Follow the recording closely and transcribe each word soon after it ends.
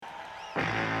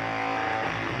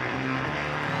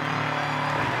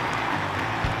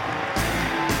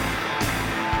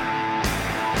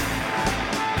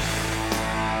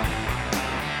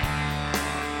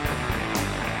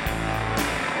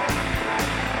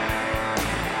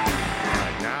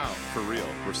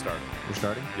We're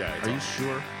starting? Yeah. Are you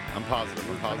sure? I'm positive.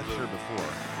 We I'm were kind of positive. sure before.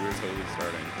 We're totally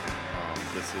starting.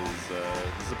 This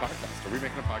is a podcast. Are we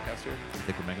making a podcast here? I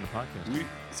think we're making a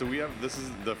podcast. This is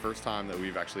the first time that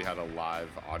we've actually had a live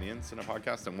audience in a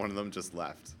podcast, and one of them just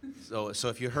left. So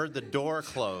if you heard the door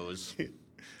close,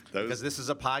 because this is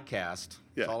a podcast,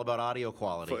 Yeah. it's all about audio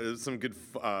quality. Some good.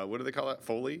 What do they call that?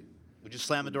 Foley. Would you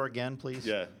slam the door again, please?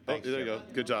 Yeah. Thanks, there you Chip.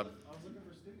 go. Good job.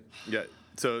 Yeah.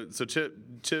 So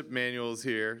Chip Manuel's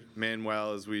here.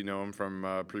 Manuel, as we know him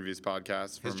from previous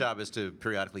podcasts. His job is to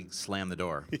periodically slam the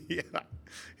door. Yeah.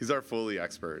 He's our Foley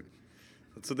expert.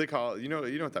 That's what they call it. You know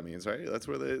what that means, right? That's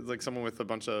where like someone with a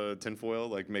bunch of tinfoil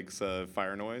like makes a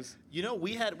fire noise. You know,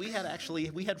 we had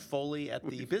Foley at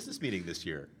the business meeting this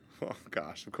year. Oh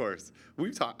gosh, of course.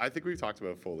 I think we've talked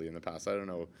about Foley in the past. I don't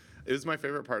know. It was my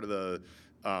favorite part of the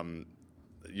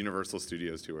Universal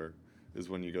Studios tour. Is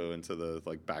when you go into the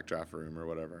like backdraft room or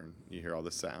whatever and you hear all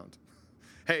this sound.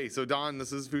 Hey, so Don,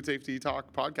 this is Food Safety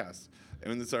Talk podcast,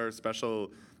 and this is our special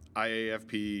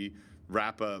IAFP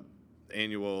wrap-up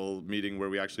annual meeting where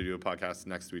we actually do a podcast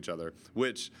next to each other.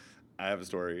 Which I have a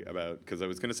story about because I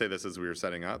was going to say this as we were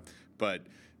setting up, but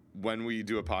when we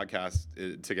do a podcast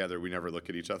together, we never look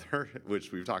at each other,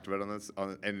 which we've talked about on this,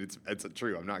 and it's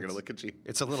true. I'm not going to look at you.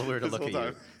 It's a little weird to look at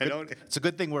you. It's a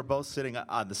good thing we're both sitting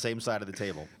on the same side of the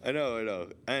table. I know,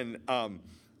 and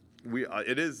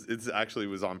it actually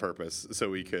was on purpose so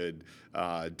we could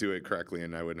do it correctly,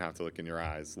 and I wouldn't have to look in your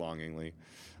eyes longingly.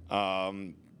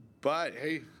 But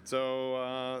hey, so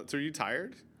are you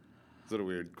tired? Is that a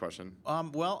weird question?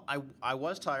 Well, I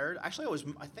was tired. Actually,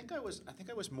 I think I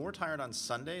was more tired on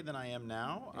Sunday than I am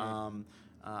now.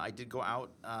 I did go out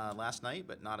last night,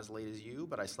 but not as late as you.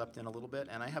 But I slept in a little bit,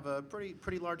 and I have a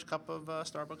pretty large cup of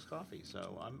Starbucks coffee,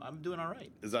 so I'm doing all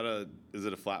right. Is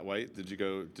it a flat white? Did you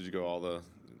go all the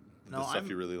stuff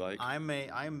you really like?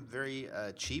 I'm very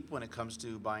cheap when it comes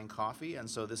to buying coffee, and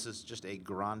so this is just a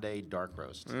grande dark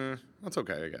roast. That's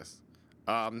okay, I guess.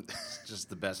 It's just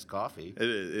the best coffee. It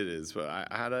is. But I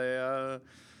had a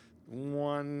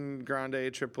one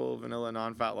grande triple vanilla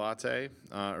non-fat latte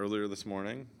earlier this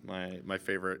morning. My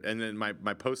favorite. And then my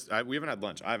post. We haven't had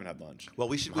lunch. I haven't had lunch. Well,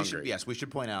 we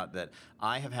should point out that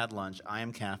I have had lunch. I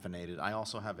am caffeinated. I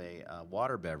also have a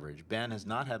water beverage. Ben has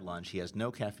not had lunch. He has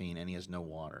no caffeine and he has no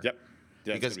water. Yep.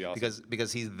 Yeah, because it's gonna be awesome.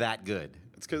 because he's that good.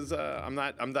 It's because I'm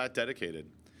that dedicated.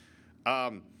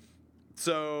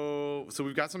 So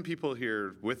we've got some people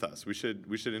here with us. We should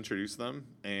introduce them,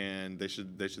 and they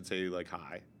should say like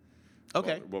hi.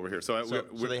 Okay. While we're here, so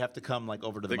they have to come like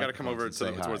over to the. They got to come over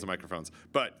towards the microphones.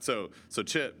 But so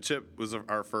Chip was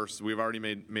our first. We've already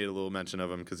made a little mention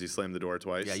of him because he slammed the door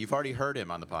twice. Yeah, you've already heard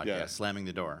him on the podcast slamming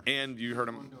the door. And you heard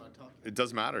him. It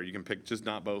doesn't matter. You can pick just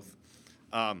not both.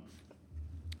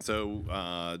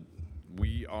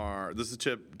 We are. This is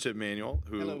Chip Manuel.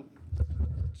 Who? Hello.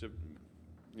 Chip.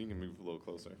 You can move a little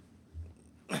closer.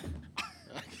 And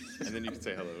then you can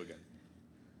say hello again.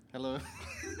 Hello.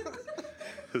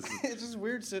 It's just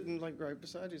weird sitting like right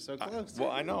beside you so close. Well,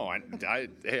 I know. I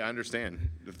understand.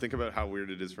 Think about how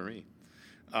weird it is for me.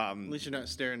 At least you're not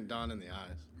staring Don in the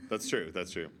eyes. That's true.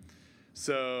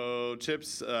 So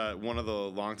Chip's one of the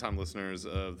longtime listeners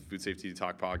of the Food Safety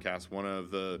Talk podcast, one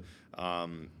of the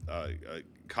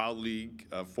colleague,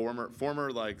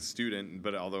 former like student,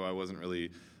 but although I wasn't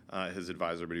really his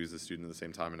advisor, but he was a student at the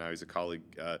same time, and now he's a colleague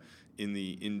in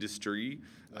the industry.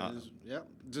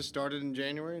 Just started in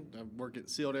January. I work at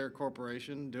Sealed Air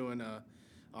Corporation doing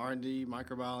R&D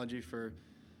microbiology for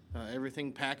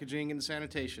everything packaging and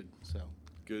sanitation. So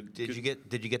good. Did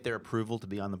you get their approval to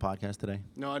be on the podcast today?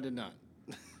 No, I did not.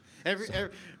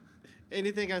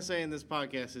 Anything I say in this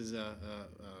podcast is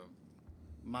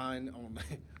mine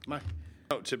only.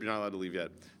 Oh, Chip, you're not allowed to leave yet.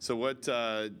 So what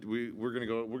we're gonna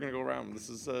go around. This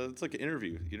is it's like an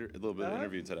interview, a little bit of an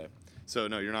interview today. So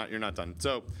no, you're not done.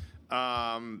 So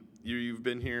you've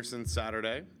been here since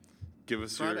Saturday. Give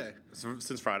us Friday.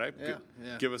 Since Friday.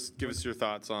 Yeah. Give us your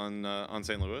thoughts on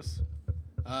St. Louis.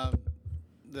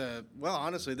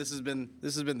 Honestly, this has been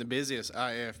the busiest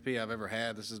IAFP I've ever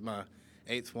had. This is my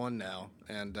 8th one now,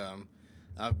 and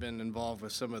I've been involved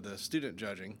with some of the student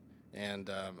judging. And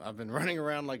I've been running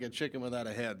around like a chicken without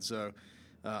a head. So,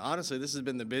 honestly, this has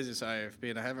been the busiest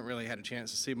IFP, and I haven't really had a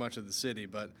chance to see much of the city.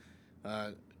 But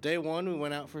day one, we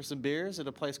went out for some beers at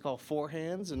a place called Four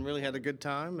Hands and really had a good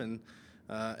time. And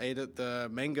ate at the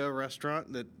Mango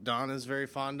restaurant that Don is very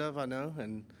fond of, I know.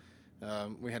 And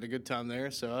we had a good time there.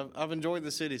 So I've enjoyed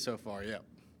the city so far, yeah.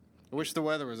 I wish the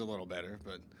weather was a little better,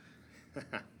 but,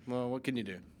 well, what can you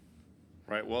do?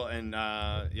 Right. Well, and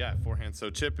Four Hands. So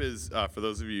Chip is, for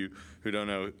those of you who don't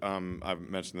know, I've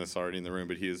mentioned this already in the room,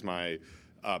 but he is my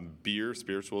beer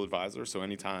spiritual advisor. So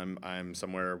anytime I'm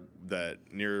somewhere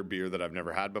near beer that I've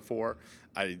never had before,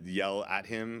 I yell at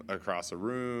him across a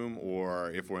room,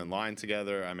 or if we're in line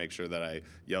together, I make sure that I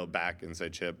yell back and say,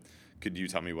 Chip, could you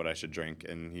tell me what I should drink?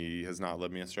 And he has not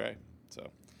led me astray. So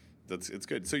it's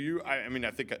good. So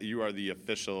I think you are the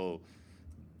official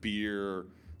beer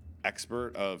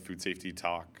expert of Food Safety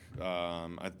Talk. We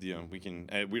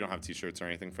don't have T-shirts or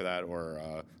anything for that,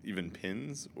 or even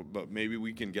pins, but maybe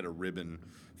we can get a ribbon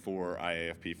for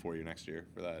IAFP for you next year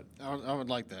for that. I would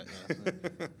like that.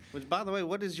 Yes. Which, by the way,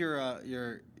 what is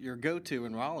your go-to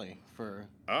in Raleigh for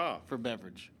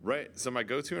beverage? Right. So my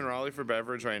go-to in Raleigh for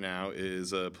beverage right now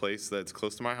is a place that's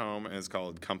close to my home, and it's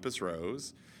called Compass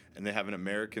Rose. And they have an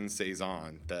American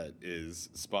Saison that is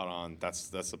spot on. That's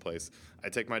the place. I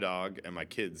take my dog and my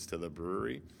kids to the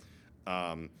brewery,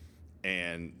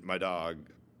 and my dog,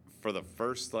 for the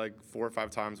first 4 or 5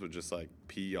 times, would just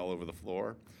pee all over the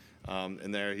floor.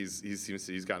 And there he's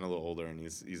gotten a little older and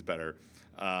he's better,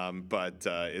 but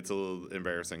it's a little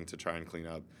embarrassing to try and clean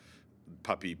up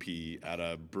puppy pee at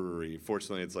a brewery.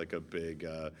 Fortunately, it's like a big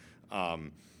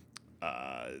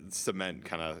cement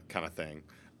kind of thing.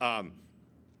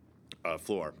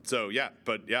 Floor. So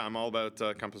I'm all about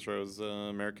Compass Rose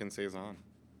American Saison.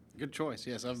 Good choice.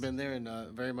 Yes, I've been there and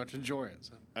very much enjoy it.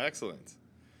 So. Excellent.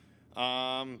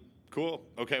 Cool.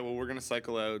 Okay. Well, we're gonna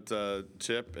cycle out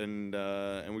Chip, and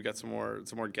we got some more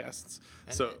guests.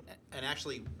 And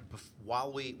actually,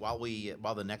 while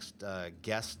the next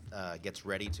guest gets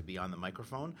ready to be on the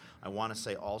microphone, I want to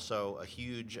say also a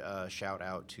huge shout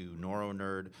out to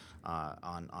NoroNerd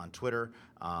on Twitter,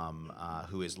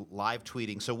 who is live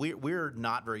tweeting. So we're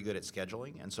not very good at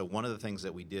scheduling, and so one of the things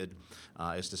that we did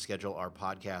is to schedule our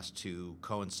podcast to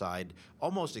coincide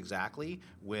almost exactly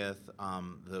with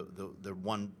the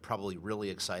one probably really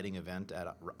exciting event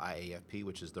at IAFP,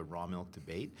 which is the Raw Milk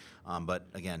Debate. But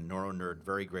again, NoroNerd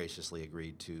very graciously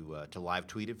agreed to live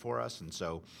tweet it for us, and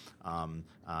so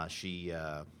she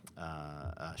has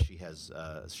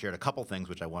shared a couple things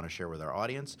which I want to share with our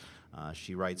audience.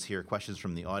 She writes here, questions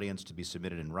from the audience to be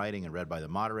submitted in writing and read by the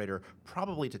moderator,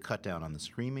 probably to cut down on the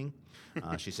screaming.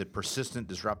 She said persistent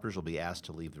disruptors will be asked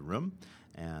to leave the room.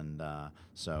 And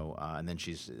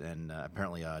then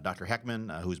apparently Dr.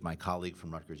 Heckman, who's my colleague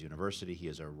from Rutgers University, he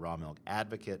is a raw milk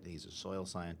advocate. He's a soil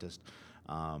scientist.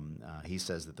 He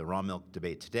says that the raw milk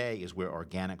debate today is where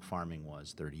organic farming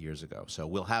was 30 years ago. So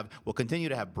we'll continue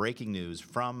to have breaking news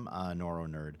from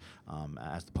NoroNerd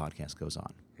as the podcast goes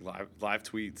on. Live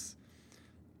tweets.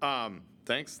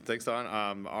 Thanks,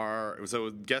 Don.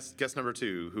 So guest number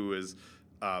 2, who has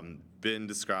been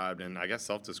described, and I guess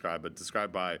self-described, but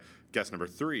described by guest number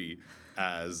 3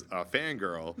 as a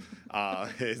fangirl,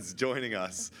 is joining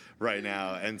us right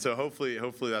now, and so hopefully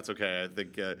that's okay. I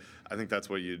think that's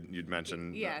what you'd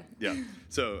mentioned. Yeah. Yeah.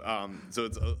 So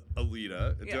it's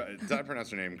Alita. Yeah. Did I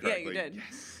pronounce your name correctly? Yeah, you did.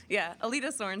 Yes. Yeah,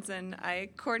 Alita Sorensen. I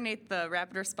coordinate the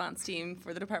rapid response team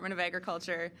for the Department of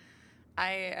Agriculture.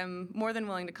 I am more than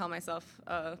willing to call myself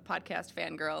a podcast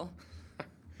fangirl.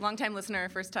 Long-time listener,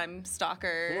 first-time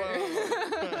stalker.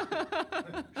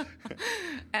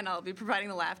 And I'll be providing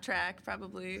the laugh track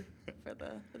probably for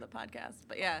the podcast.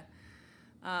 But yeah,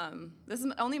 this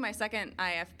is only my second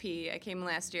IFP. I came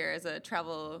last year as a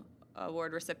travel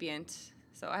award recipient,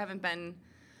 so I haven't been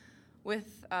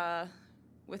with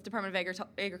Department of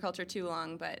Agriculture too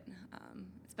long. But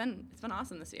it's been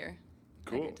awesome this year.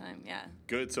 Cool. Good time, yeah.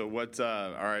 Good. So what?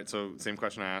 All right. So same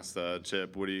question I asked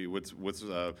Chip. What's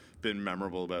been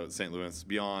memorable about St. Louis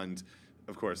beyond,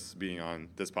 of course, being on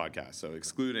this podcast? So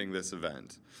excluding this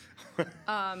event.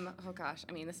 Oh gosh.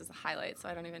 I mean, this is a highlight, so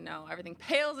I don't even know. Everything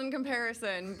pales in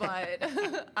comparison. But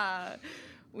there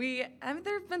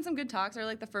have been some good talks. Or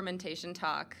like the fermentation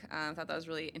talk. I thought that was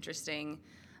really interesting.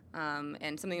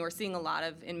 And something we're seeing a lot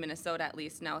of in Minnesota, at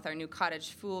least now with our new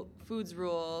cottage foods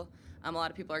rule. A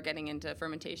lot of people are getting into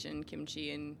fermentation,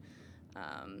 kimchi, and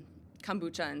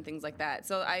kombucha and things like that.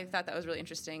 So I thought that was really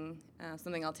interesting,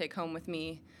 something I'll take home with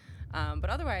me. But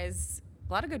otherwise,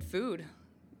 a lot of good food.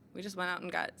 We just went out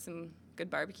and got some good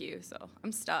barbecue, so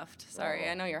I'm stuffed. Sorry,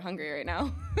 I know you're hungry right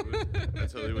now. I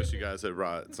totally wish you guys had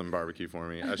brought some barbecue for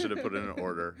me. I should have put in an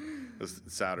order.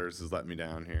 Satyrs has let me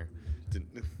down here.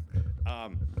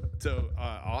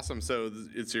 Awesome. So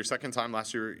it's your second time.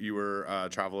 Last year you were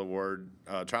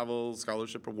Travel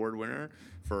Scholarship Award winner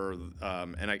for,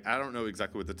 and I don't know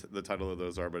exactly what the title of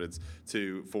those are, but it's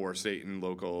for state and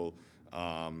local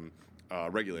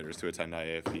regulators to attend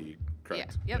IAFP.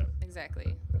 Correct? Yeah. Yep.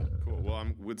 Exactly. Cool. Well,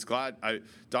 I'm glad.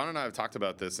 Don and I have talked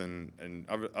about this in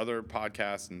other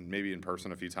podcasts and maybe in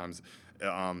person a few times.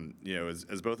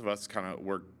 As both of us kind of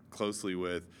work closely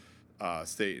with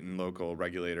state and local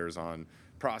regulators on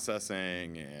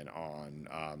processing and on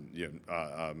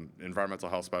environmental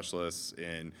health specialists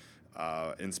in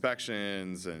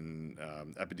inspections and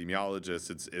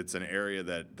epidemiologists. It's an area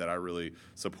that I really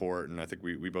support, and I think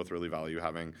we both really value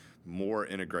having more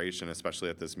integration, especially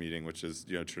at this meeting, which is,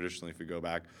 traditionally, if we go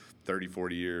back 30,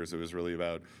 40 years, it was really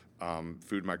about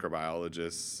food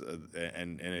microbiologists,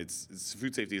 and it's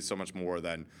food safety is so much more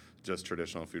than just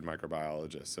traditional food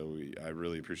microbiologists. So I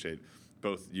really appreciate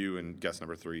both you and guest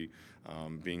number 3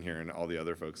 being here, and all the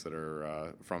other folks that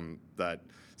are from that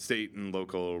state and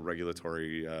local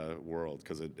regulatory world,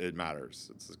 because it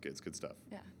matters. It's good stuff.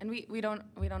 Yeah, and we don't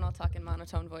all talk in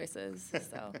monotone voices,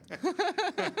 so.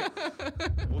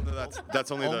 Well, no,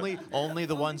 that's Only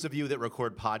the ones of you that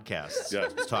record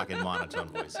podcasts talk in monotone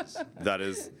voices. That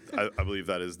is, I believe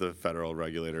that is the federal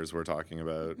regulators we're talking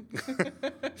about.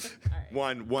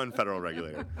 One federal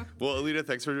regulator. Well, Alita,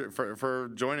 thanks for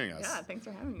joining us. Yeah, thanks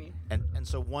for having me. And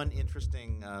so one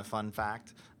interesting fun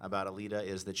fact about Alita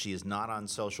is that she is not on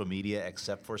social media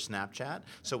except for Snapchat.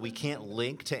 So we can't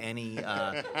link to any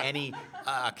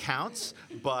accounts,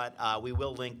 but we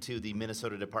will link to the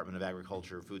Minnesota Department of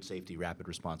Agriculture Food Safety Rapid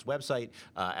Response website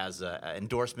as an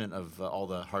endorsement of all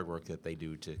the hard work that they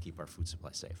do to keep our food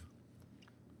supply safe.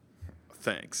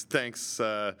 Thanks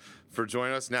for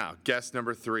joining us. Now, guest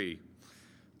number 3.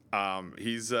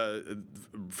 He's a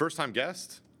first-time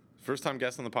guest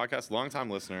on the podcast, long-time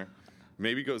listener,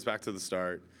 maybe goes back to the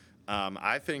start.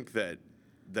 I think that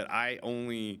I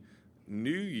only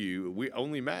knew you, we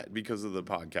only met because of the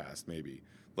podcast, maybe.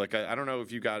 Like, I don't know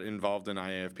if you got involved in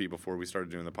IAFP before we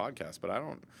started doing the podcast, but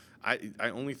I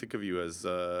only think of you as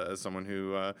someone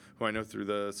who I know through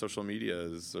the social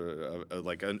medias,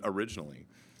 originally.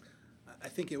 I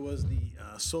think it was the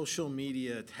social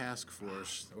media task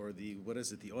force, or the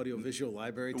audiovisual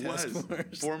library task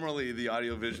force. Formerly the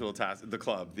audiovisual task, the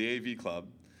club, the AV club,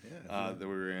 that we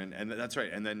were in, and that's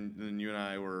right. And then you and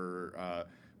I were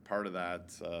part of that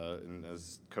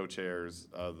as co-chairs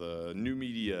of the New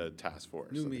Media Task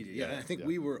Force. New Media, yeah. I think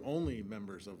we were only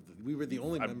members of we were the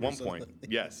only at members. At one point,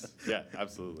 yes, yeah,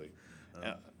 absolutely.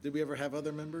 Did we ever have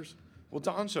other members? Well,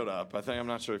 Don showed up. I'm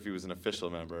not sure if he was an official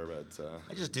member, but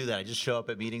I just do that. I just show up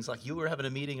at meetings like you were having a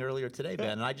meeting earlier today,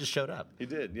 Ben, and I just showed up. He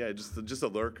did, yeah, just a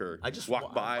lurker. I just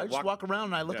walk by. I just walk around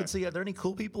and I look and see, are there any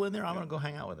cool people in there? I'm going to go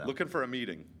hang out with them. Looking for a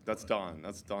meeting. That's Don.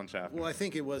 That's Don Chaffner. Well, I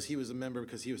think he was a member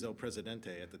because he was El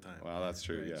Presidente at the time. Well, that's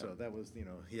true, right? yeah. So that was,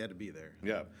 he had to be there.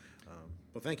 Yeah.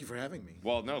 Well, thank you for having me.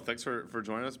 Well, no, thanks for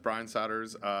joining us. Brian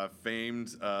Souders,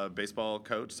 famed baseball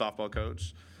coach, softball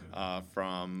coach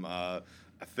from,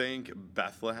 I think,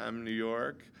 Bethlehem, New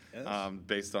York, yes.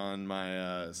 Based on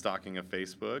my stalking of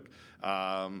Facebook.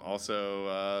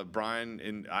 Also,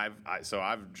 Brian,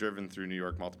 I've driven through New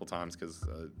York multiple times because,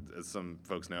 as some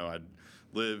folks know, I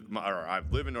live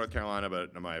in North Carolina,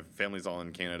 but my family's all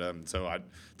in Canada, and so I'd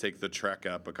take the trek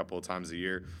up a couple of times a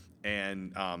year.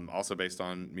 And also, based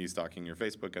on me stalking your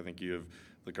Facebook, I think you have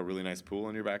like a really nice pool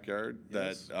in your backyard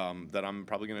yes. that I'm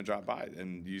probably going to drop by.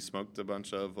 And you smoked a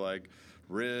bunch of like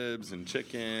ribs and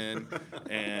chicken,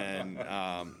 and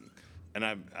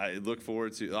I look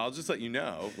forward to. I'll just let you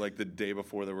know, like the day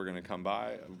before that we're going to come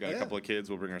by. We've got a couple of kids.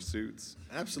 We'll bring our suits.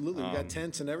 Absolutely, we got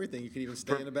tents and everything. You could even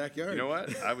stay in the backyard. You know what?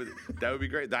 That would be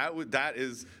great. That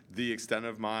is the extent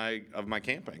of my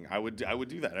camping. I would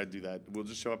do that. I'd do that. We'll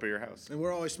just show up at your house. And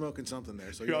we're always smoking something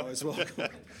there, so you're always welcome.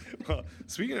 Well,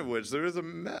 speaking of which, there was a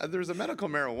medical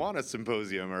marijuana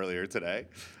symposium earlier today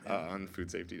on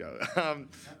food safety.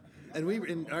 And we,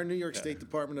 in our New York State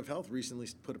Department of Health, recently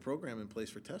put a program in place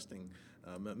for testing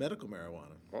medical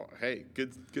marijuana. Well, hey,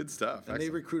 good stuff. And they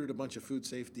recruited a bunch of food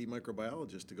safety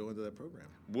microbiologists to go into that program.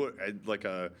 What, like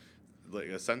a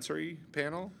sensory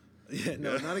panel? Yeah,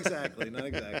 no, not exactly,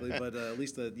 but at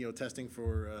least testing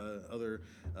for other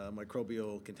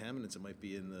microbial contaminants that might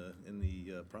be in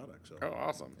the product. So. Oh,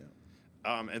 awesome. Yeah.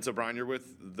 And so, Brian, you're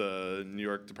with the New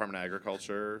York Department of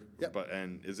Agriculture. Yep.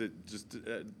 And is it just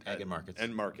Ag and Markets.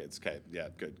 And markets. Okay. Yeah.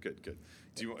 Good.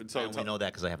 Do you? I only know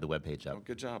that because I have the webpage up. Oh,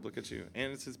 good job. Look at you.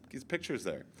 And it's his pictures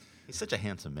there. He's such a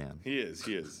handsome man. He is.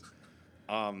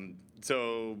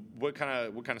 So, what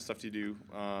kind of stuff do you do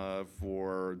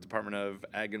for Department of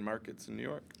Ag and Markets in New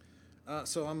York?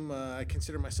 So I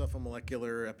consider myself a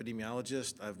molecular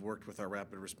epidemiologist. I've worked with our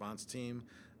rapid response team.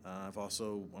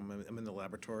 I'm in the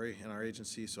laboratory in our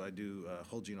agency, so I do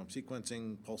whole genome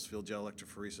sequencing, pulse field gel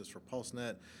electrophoresis for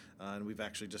PulseNet, and we've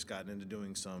actually just gotten into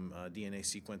doing some DNA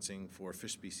sequencing for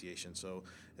fish speciation. So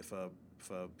if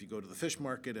you go to the fish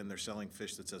market and they're selling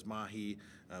fish that says mahi,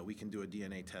 we can do a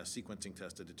DNA test, sequencing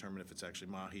test, to determine if it's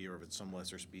actually mahi or if it's some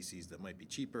lesser species that might be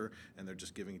cheaper, and they're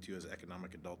just giving it to you as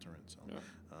economic adulterant. So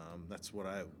that's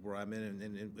where I'm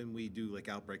in, and we do like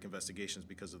outbreak investigations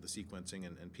because of the sequencing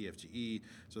and PFGE.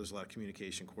 So there's a lot of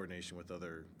communication, coordination with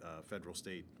other federal,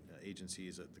 state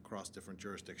agencies across different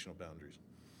jurisdictional boundaries.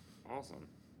 Awesome.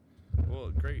 Well,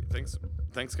 great.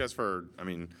 Thanks, guys, for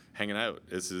hanging out.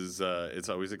 This is it's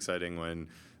always exciting when,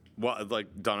 well, like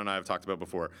Don and I have talked about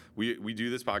before. We do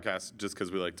this podcast just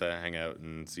because we like to hang out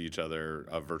and see each other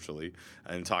virtually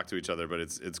and talk to each other. But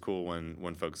it's cool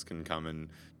when folks can come and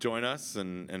join us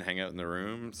and hang out in the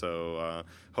room. So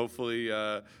hopefully.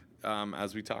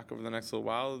 As we talk over the next little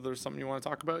while, if there's something you want to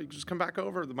talk about, you can just come back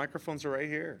over. The microphones are right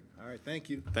here. All right, thank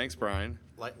you. Thanks, Brian.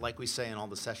 Like we say in all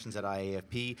the sessions at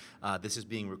IAFP, this is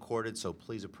being recorded, so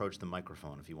please approach the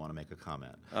microphone if you want to make a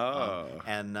comment. Oh.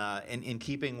 And in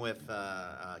keeping with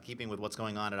what's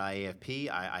going on at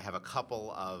IAFP, I have a couple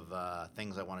of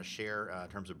things I want to share in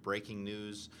terms of breaking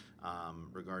news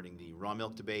regarding the raw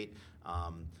milk debate.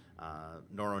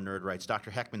 Noro Nerd writes,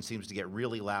 Dr. Heckman seems to get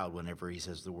really loud whenever he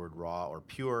says the word raw or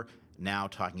pure, now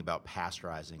talking about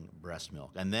pasteurizing breast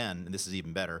milk. And then, and this is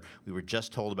even better, we were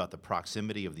just told about the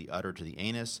proximity of the udder to the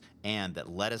anus and that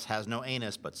lettuce has no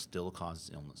anus but still causes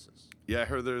illnesses. Yeah, I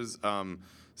heard there's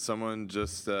someone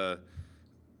just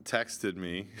texted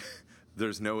me,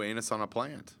 there's no anus on a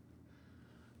plant.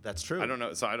 That's true. I don't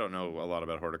know. So I don't know a lot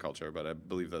about horticulture, but I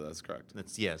believe that that's correct.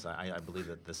 Yes, I believe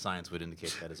that the science would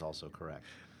indicate that is also correct.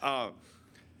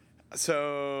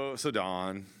 So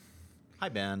Don, Hi,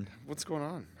 Ben. what's going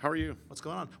on? How are you? What's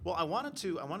going on? Well, I wanted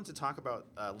to talk about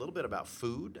a little bit about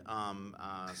food,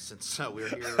 since we're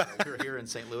here in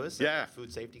St. Louis at Yeah. the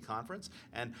Food Safety Conference,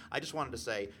 and I just wanted to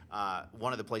say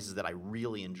one of the places that I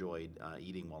really enjoyed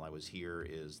eating while I was here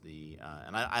is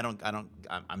and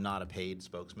I'm not a paid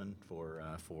spokesman for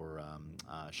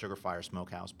Sugar Fire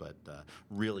Smokehouse, but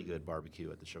really good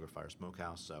barbecue at the Sugar Fire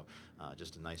Smokehouse. So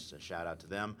just a nice shout out to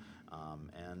them,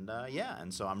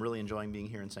 and so I'm really enjoying being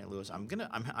here in St. Louis.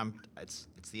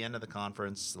 It's the end of the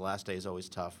conference. The last day is always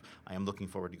tough. I am looking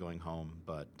forward to going home,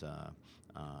 but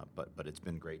it's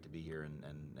been great to be here,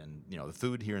 and the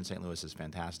food here in St. Louis is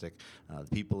fantastic. The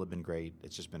people have been great.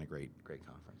 It's just been a great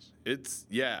conference.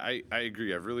 I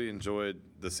agree. I've really enjoyed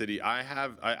the city. I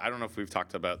don't know if we've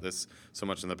talked about this so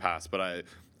much in the past, but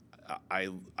I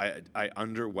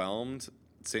underwhelmed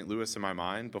St. Louis in my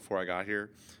mind before I got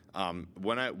here.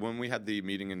 When we had the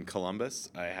meeting in Columbus,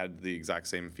 I had the exact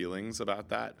same feelings about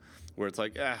that, where it's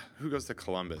like, who goes to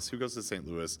Columbus? Who goes to St.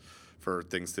 Louis for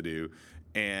things to do?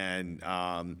 And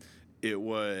it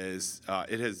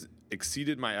has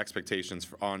exceeded my expectations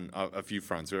on a few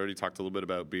fronts. We already talked a little bit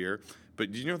about beer,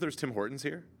 but do you know there's Tim Hortons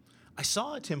here? I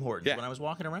saw a Tim Hortons when I was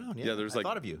walking around. Yeah, I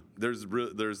thought of you. There's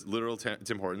literal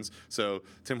Tim Hortons. So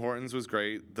Tim Hortons was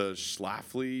great. The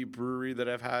Schlafly brewery that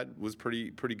I've had was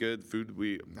pretty good. Food.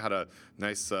 We had a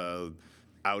nice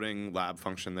outing lab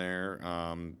function there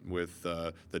with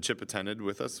the Chip attended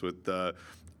with us with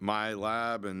my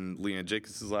lab and Leanne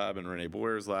Jacobs' lab and Renee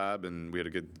Boyer's lab, and we had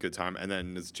a good time. And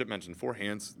then, as Chip mentioned, Four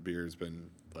Hands beer has been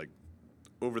like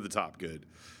over the top good.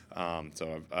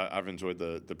 So I've enjoyed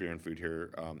the beer and food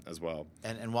here as well.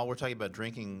 And while we're talking about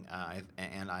drinking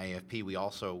and IAFP, we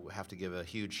also have to give a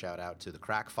huge shout out to the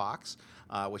Crack Fox,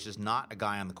 which is not a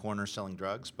guy on the corner selling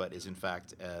drugs, but is in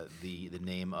fact the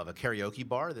name of a karaoke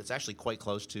bar that's actually quite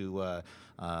close to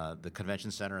the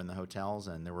convention center and the hotels.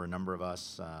 And there were a number of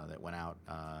us that went out.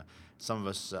 Some of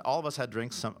us, all of us had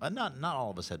drinks. Not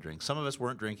all of us had drinks. Some of us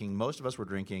weren't drinking. Most of us were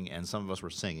drinking, and some of us were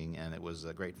singing, and it was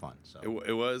great fun. So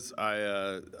it was.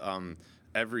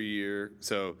 Every year.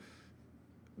 So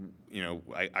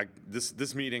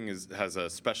this meeting has a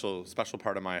special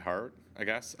part of my heart. I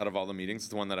guess out of all the meetings, it's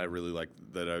the one that I really like,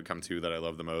 that I come to, that I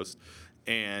love the most.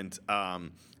 And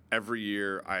every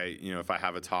year, if I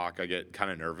have a talk, I get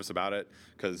kind of nervous about it,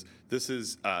 because this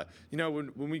is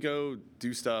when we go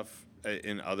do stuff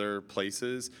in other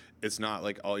places, it's not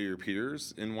like all your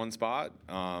peers in one spot,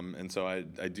 and so I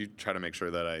do try to make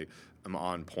sure that I am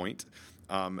on point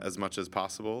as much as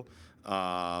possible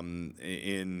when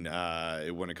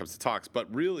it comes to talks.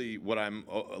 But really, what I'm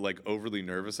overly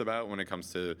nervous about when it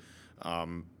comes to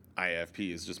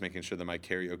IFP is just making sure that my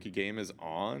karaoke game is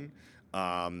on.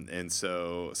 And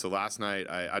so last night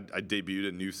I debuted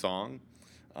a new song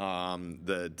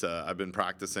that I've been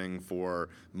practicing for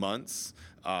months.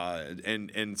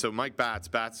 And so Mike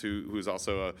Batts, who's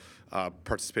also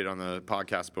participated on the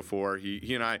podcast before,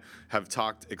 he and I have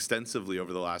talked extensively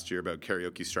over the last year about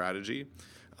karaoke strategy.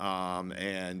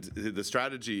 and the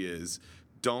strategy is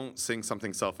don't sing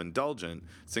something self-indulgent,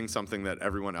 sing something that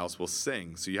everyone else will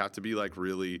sing. So you have to be like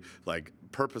really like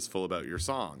purposeful about your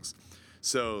songs.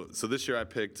 So this year I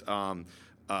picked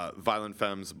Violent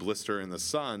Femmes' Blister in the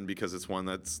Sun because it's one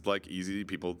that's like easy,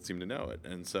 people seem to know it.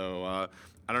 And so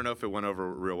I don't know if it went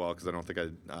over real well because I don't think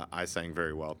I sang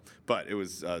very well, but it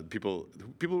was people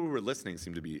who were listening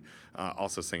seemed to be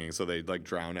also singing, so they like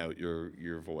drown out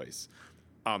your voice.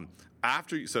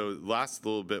 Last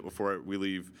little bit before we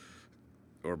leave,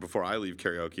 or before I leave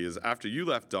karaoke, is after you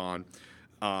left, Dawn,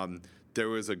 there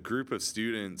was a group of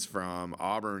students from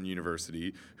Auburn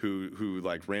University who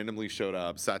like randomly showed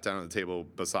up, sat down at the table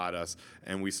beside us,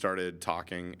 and we started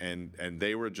talking, and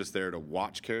they were just there to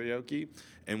watch karaoke,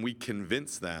 and we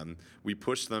convinced them, we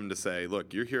pushed them to say,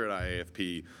 look, you're here at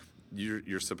IAFP,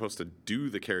 you're supposed to do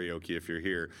the karaoke if you're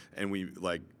here, and we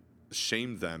like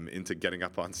shamed them into getting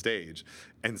up on stage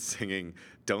and singing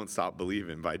 "Don't Stop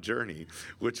Believin'" by Journey,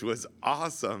 which was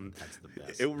awesome. That's the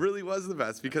best. It really was the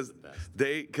best because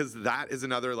that is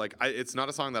another like it's not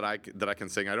a song that I can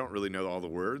sing. I don't really know all the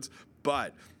words,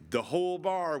 but the whole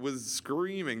bar was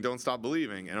screaming "Don't Stop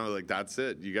Believing," and I was like, "That's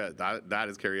it. You got that. That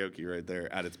is karaoke right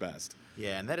there at its best."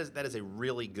 Yeah, and that is a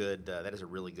really good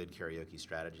karaoke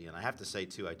strategy. And I have to say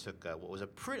too, I took what was a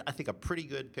pretty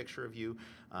good picture of you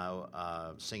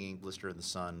singing "Blister in the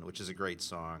Sun," which is a great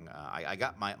song. I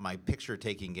got my picture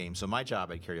taking game. So my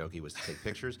job at karaoke was to take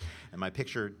pictures, and my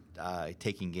picture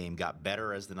taking game got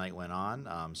better as the night went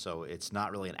on. So it's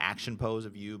not really an action pose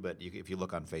of you, but if you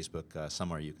look on Facebook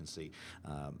somewhere, you can see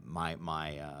my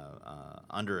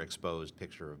underexposed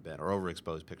picture of Ben, or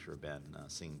overexposed picture of Ben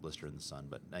singing "Blister in the Sun."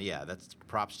 But yeah, that's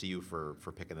props to you for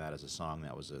picking that as a song.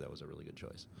 That was a really good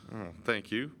choice. Oh,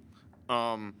 thank you.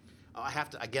 I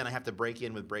have to break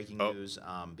in with breaking news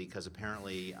because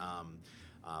apparently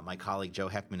my colleague Joe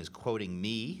Heckman is quoting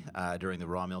me during the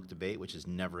raw milk debate, which is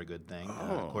never a good thing.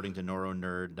 According to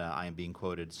NeuroNerd, I am being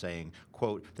quoted saying,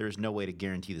 quote, "There is no way to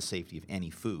guarantee the safety of any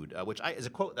food," which is a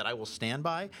quote that I will stand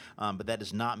by, but that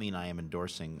does not mean I am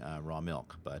endorsing raw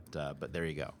milk. But there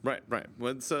you go. Right.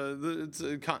 Well, it's a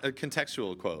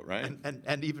contextual quote, right?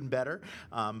 And even better,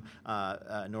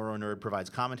 NeuroNerd provides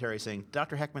commentary saying,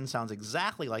 "Dr. Heckman sounds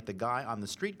exactly like the guy on the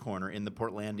street corner in the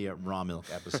Portlandia raw milk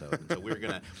episode." And so we're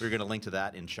gonna link to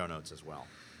that in show notes as well.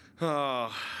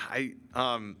 I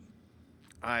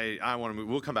want to move.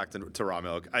 We'll come back to raw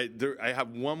milk. I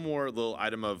have one more little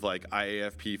item of like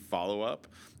IAFP follow up,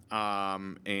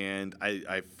 and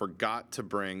I forgot to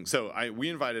bring. So we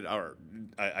invited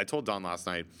I told Don last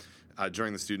night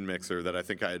during the student mixer that I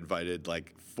think I invited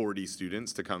like 40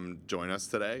 students to come join us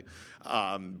today,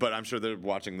 but I'm sure they're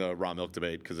watching the raw milk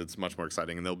debate because it's much more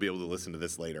exciting, and they'll be able to listen to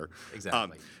this later.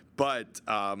 Exactly. But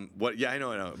what? Yeah, I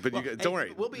know. But Well, don't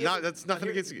worry. That's nothing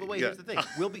against you. But wait, Yeah. here's the thing: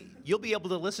 you'll be able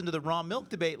to listen to the raw milk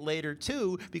debate later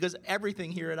too, because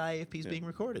everything here at IAFP is being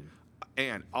recorded.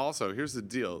 And also, here's the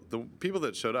deal: the people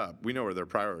that showed up, we know where their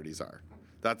priorities are.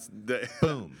 That's the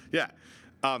Boom. Yeah.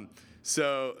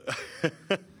 So.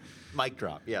 Mic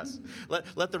drop. Yes.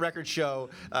 Let the record show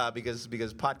because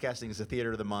podcasting is a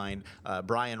theater of the mind.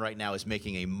 Brian right now is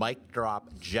making a mic drop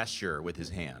gesture with his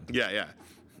hand. Yeah.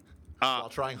 While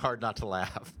trying hard not to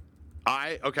laugh.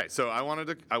 So I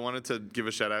wanted to give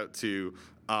a shout out to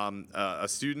a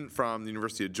student from the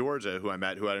University of Georgia who I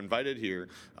met, who I invited here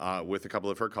with a couple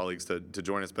of her colleagues to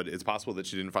join us, but it's possible that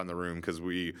she didn't find the room because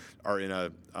we are in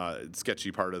a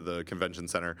sketchy part of the convention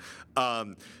center.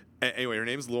 Anyway, her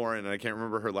name's Lauren, and I can't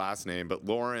remember her last name, but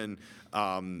Lauren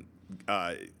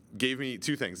gave me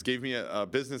two things. Gave me a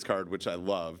business card, which I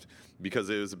loved, because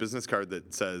it was a business card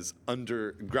that says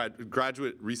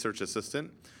graduate research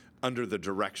assistant under the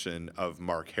direction of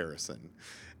Mark Harrison.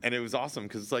 And it was awesome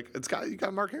because you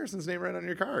got Mark Harrison's name right on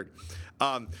your card.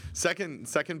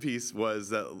 Second piece was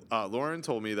that Lauren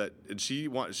told me that she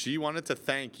wanted to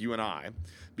thank you and I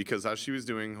because as she was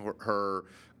doing her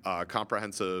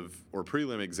comprehensive or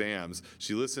prelim exams,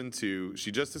 she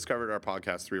just discovered our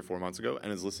podcast 3 or 4 months ago and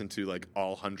has listened to like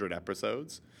all 100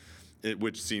 episodes,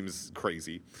 which seems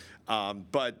crazy.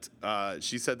 But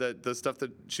she said that the stuff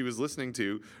that she was listening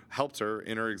to helped her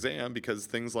in her exam because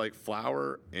things like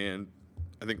flour and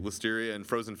I think listeria and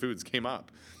frozen foods came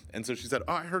up. And so she said,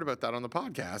 I heard about that on the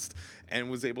podcast, and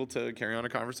was able to carry on a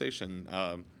conversation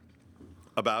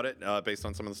about it based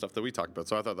on some of the stuff that we talked about.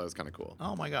 So I thought that was kind of cool.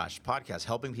 Oh my gosh, podcast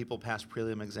helping people pass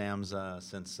prelim exams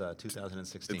since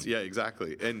 2016. Yeah,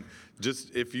 exactly. And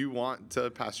just if you want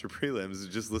to pass your prelims,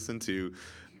 just listen to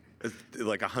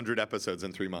like 100 episodes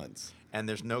in 3 months. And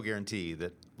there's no guarantee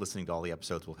that listening to all the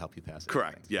episodes will help you pass it.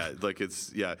 Correct. Yeah,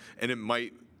 and it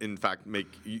might in fact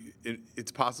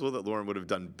it's possible that Lauren would have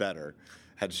done better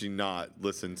had she not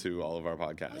listened to all of our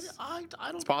podcasts. I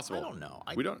don't. It's possible. I don't know.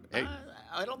 We don't- hey.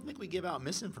 I don't think we give out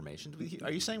misinformation.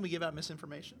 Are you saying we give out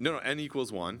misinformation? No, n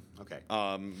equals 1. Okay.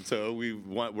 So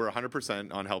we're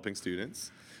 100% on helping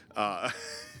students.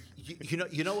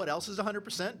 You know what else is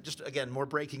 100%? Just again, more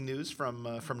breaking news from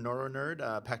NeuroNerd.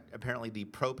 Apparently, the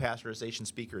pro-pasteurization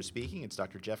speaker is speaking. It's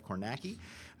Dr. Jeff Kornacki,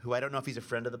 who I don't know if he's a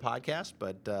friend of the podcast,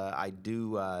 but I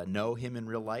do know him in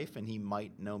real life, and he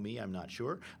might know me. I'm not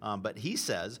sure. But he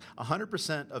says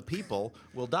 100% of people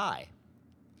will die.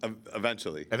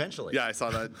 Eventually. Eventually. Yeah, I saw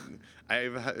that.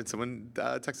 Someone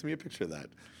texted me a picture of that.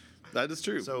 That is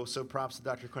true. So props to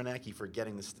Dr. Kornacki for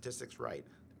getting the statistics right.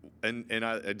 And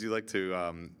I do like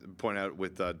to point out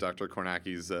with Dr.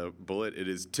 Kornacki's bullet, it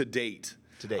is to date.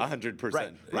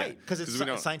 100%. Right. Because it's we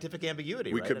don't- scientific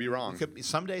ambiguity. we right? could be wrong.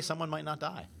 Someday someone might not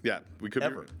die. Yeah, we could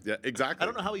Ever. be. Yeah, exactly. I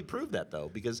don't know how he proved that though,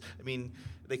 because I mean,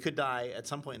 they could die at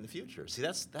some point in the future.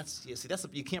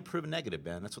 You can't prove a negative,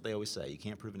 Ben. That's what they always say. You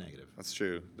can't prove a negative. That's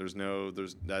true. There's no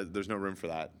room for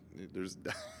that. There's.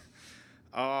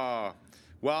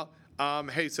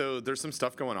 Hey, so there's some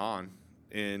stuff going on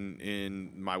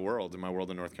in my world in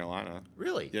North Carolina.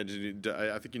 Really? Yeah.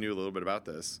 I think you knew a little bit about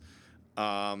this.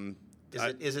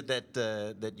 Is it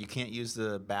that you can't use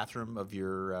the bathroom of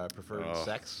your preferred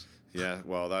sex? Yeah.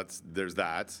 Well, there's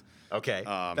that. Okay.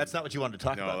 That's not what you wanted to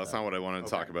talk about. No, that's though. not what I wanted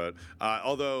to talk Okay. about.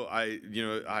 Although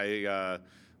I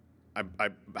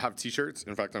have T-shirts.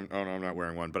 In fact, I'm not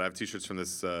wearing one, but I have T-shirts from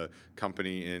this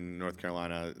company in North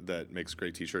Carolina that makes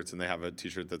great T-shirts, and they have a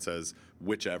T-shirt that says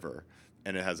 "whichever,"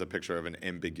 and it has a picture of an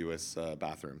ambiguous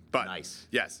bathroom. But Nice.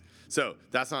 Yes. So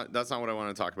that's not what I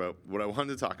wanted to talk about. What I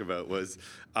wanted to talk about was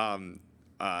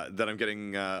that I'm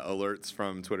getting alerts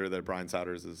from Twitter that Brian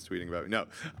Souders is tweeting about. No.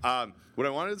 What I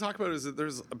wanted to talk about is that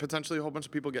there's potentially a whole bunch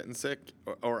of people getting sick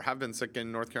or have been sick in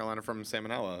North Carolina from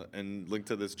salmonella and linked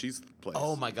to this cheese place.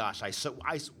 Oh my gosh!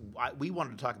 We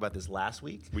wanted to talk about this last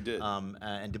week. We did.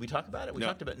 And did we talk about it? We No.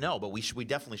 talked about but we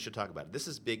definitely should talk about it. This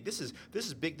is big. This is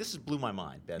big. This blew my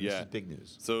mind, Ben. Yeah. This is big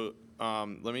news. So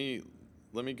let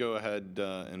me go ahead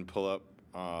and pull up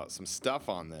some stuff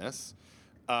on this.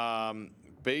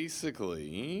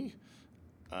 Basically,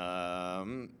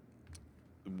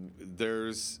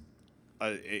 there's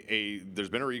there's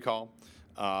been a recall.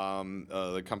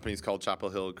 The company's called Chapel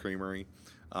Hill Creamery,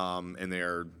 and they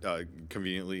are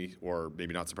conveniently, or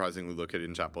maybe not surprisingly, located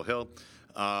in Chapel Hill.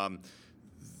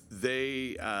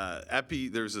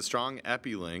 There's a strong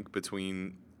epi link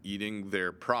between eating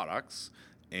their products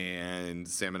and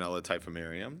Salmonella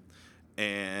typhimurium,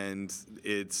 and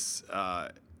it's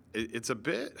a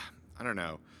bit, I don't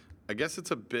know, I guess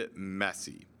it's a bit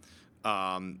messy.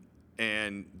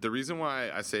 And the reason why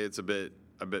I say it's a bit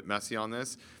messy on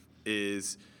this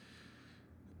is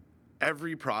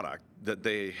every product that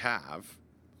they have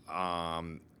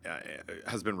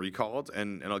has been recalled,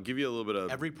 and I'll give you a little bit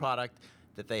of Every product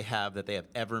that they have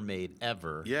ever made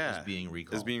is being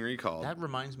recalled. Is being recalled. That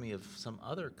reminds me of some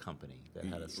other company that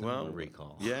had a similar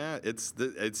recall. Yeah, it's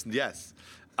yes.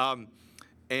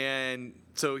 And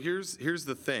so here's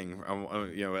the thing.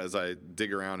 As I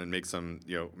dig around and make some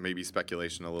maybe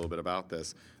speculation a little bit about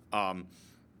this,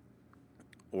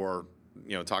 or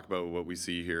talk about what we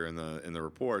see here in the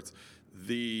reports.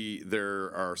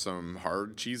 There are some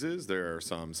hard cheeses, there are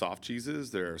some soft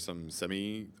cheeses, there are some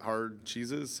semi-hard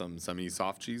cheeses, some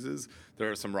semi-soft cheeses, there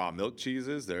are some raw milk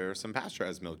cheeses, there are some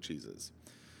pasteurized milk cheeses.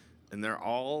 And they're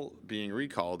all being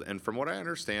recalled. And from what I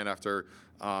understand after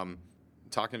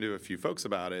talking to a few folks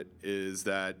about it, is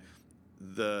that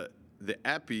the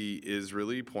epi is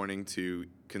really pointing to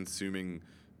consuming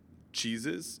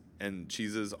cheeses and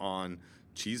cheeses on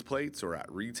cheese plates or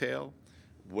at retail,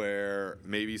 where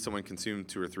maybe someone consumed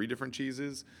 2 or 3 different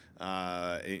cheeses,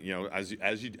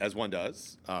 as one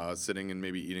does, sitting and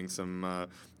maybe eating some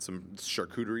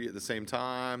charcuterie at the same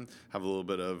time, have a little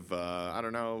bit of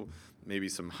maybe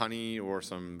some honey or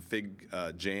some fig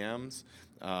jams,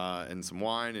 and some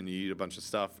wine, and you eat a bunch of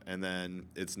stuff, and then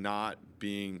it's not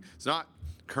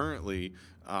currently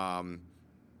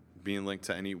being linked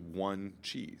to any one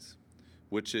cheese,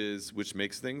 which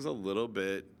makes things a little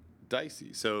bit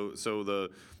dicey. So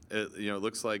it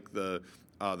looks like the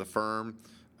firm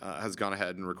has gone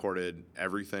ahead and recalled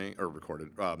everything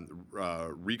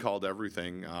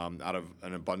out of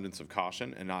an abundance of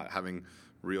caution and not having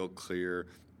real clear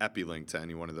epi link to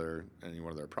any one of their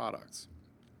products.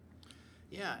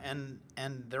 Yeah, and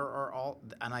there are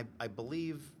I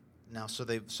believe now. So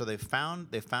they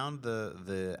found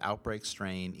the outbreak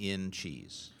strain in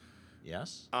cheese.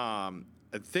 Yes.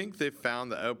 I think they found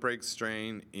the outbreak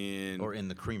strain in Or in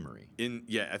the creamery.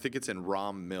 I think it's in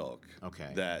raw milk.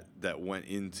 Okay. That went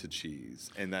into cheese,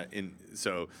 and that in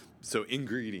so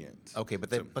ingredient. Okay,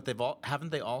 but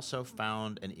haven't they also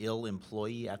found an ill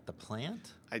employee at the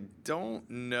plant? I don't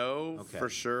know Okay. for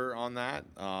sure on that.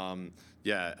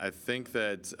 I think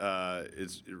that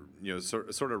it's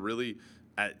sort of really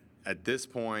at this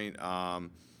point.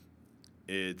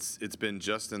 It's been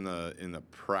just in the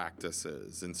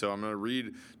practices, and so I'm going to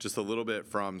read just a little bit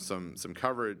from some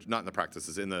coverage, not in the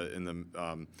practices, in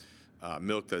the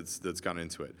milk that's gone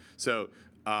into it. So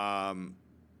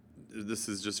this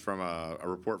is just from a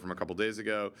report from a couple days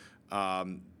ago.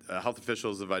 Health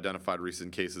officials have identified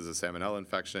recent cases of salmonella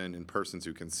infection in persons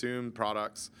who consume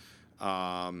products.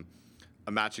 A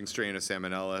matching strain of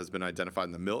salmonella has been identified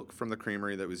in the milk from the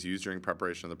creamery that was used during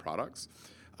preparation of the products.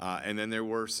 And then there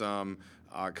were some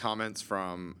comments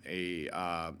from a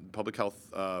public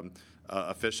health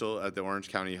official at the Orange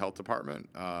County Health Department.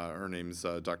 Her name's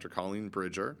Dr. Colleen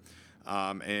Bridger.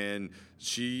 And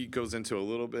she goes into a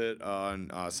little bit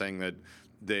on saying that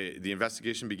the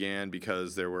investigation began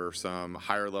because there were some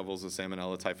higher levels of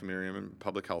Salmonella typhimurium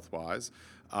public health-wise.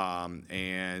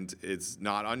 And it's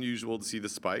not unusual to see the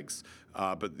spikes,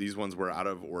 but these ones were out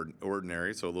of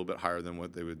ordinary, so a little bit higher than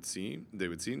what they would see.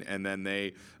 And then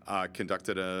they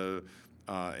conducted a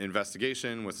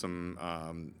investigation with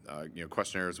some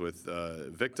questionnaires with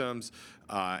victims,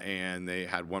 and they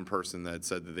had one person that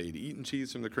said that they'd eaten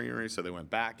cheese from the creamery, so they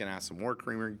went back and asked some more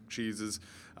creamery cheeses,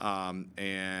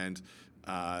 that's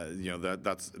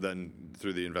then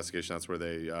through the investigation, that's where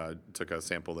they took a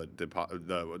sample that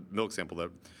the milk sample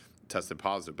that tested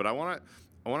positive. But I want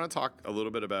to talk a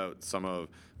little bit about some of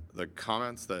the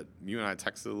comments that you and I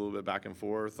texted a little bit back and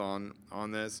forth on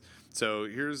this. So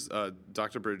here's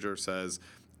Dr. Bridger says,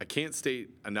 I can't state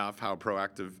enough how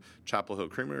proactive Chapel Hill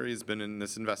Creamery has been in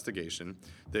this investigation.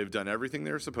 They've done everything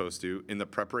they're supposed to in the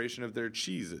preparation of their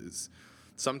cheeses.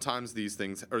 Sometimes these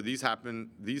things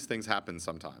happen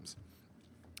sometimes.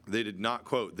 They did not,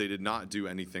 quote, they did not do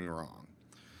anything wrong.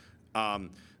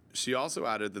 She also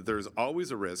added that there's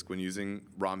always a risk when using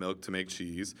raw milk to make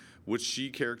cheese, which she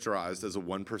characterized as a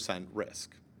 1%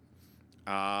 risk.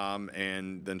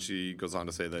 And then she goes on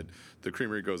to say that the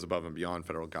creamery goes above and beyond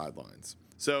federal guidelines.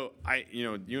 So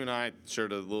you and I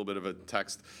shared a little bit of a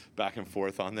text back and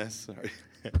forth on this.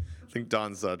 I think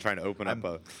Don's trying to open up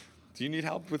do you need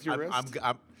help with your wrist?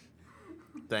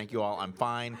 Thank you all. I'm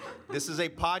fine. This is a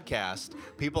podcast.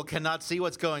 People cannot see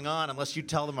what's going on unless you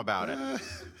tell them about it.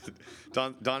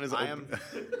 Don is.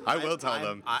 I will tell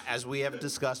them. As we have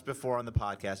discussed before on the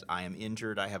podcast, I am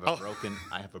injured. I have a broken.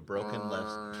 I have a broken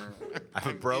left. I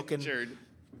have a broken. Injured.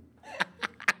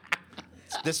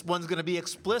 This one's going to be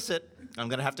explicit. I'm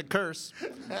going to have to curse.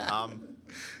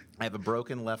 I have a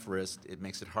broken left wrist. It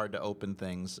makes it hard to open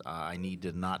things. I need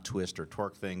to not twist or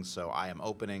torque things, so I am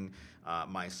opening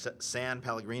my San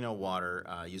Pellegrino water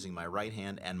using my right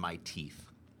hand and my teeth.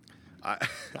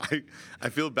 I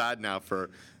feel bad now for.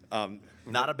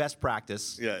 Not a best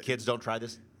practice. Yeah. Kids, don't try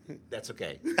this. That's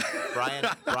okay.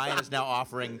 Brian is now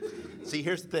offering. See,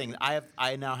 here's the thing.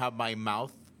 I now have my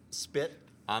mouth spit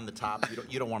on the top.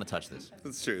 You don't want to touch this.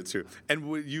 It's true.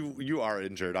 And you are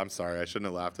injured. I'm sorry. I shouldn't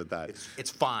have laughed at that.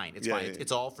 It's fine. It's fine. Yeah.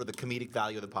 It's all for the comedic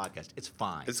value of the podcast. It's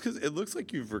fine. It's because it looks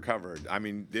like you've recovered. I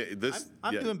mean, this.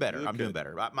 I'm doing better. you look I'm doing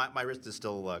good. better. My wrist is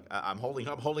still. I'm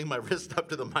holding my wrist up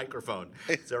to the microphone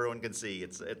so everyone can see.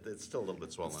 It's still a little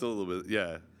bit swollen. Still a little bit,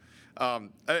 yeah.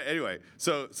 Anyway,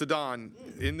 so Don,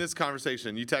 in this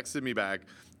conversation, you texted me back,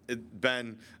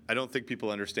 Ben, I don't think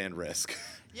people understand risk.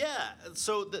 Yeah.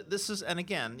 So this is, and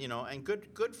again, and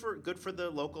good for the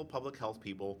local public health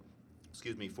people.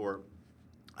 Excuse me, for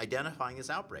identifying this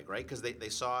outbreak, right? Because they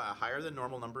saw a higher than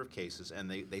normal number of cases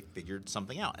and they figured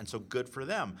something out, and so good for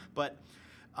them. But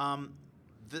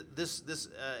this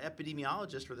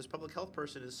epidemiologist or this public health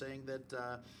person is saying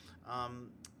that.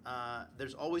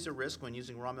 There's always a risk when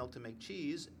using raw milk to make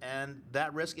cheese, and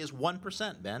that risk is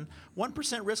 1%, Ben.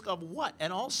 1% risk of what?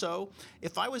 And also,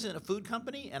 if I was in a food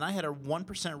company and I had a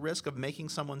 1% risk of making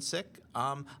someone sick,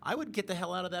 I would get the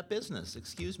hell out of that business.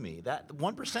 Excuse me. That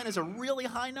 1% is a really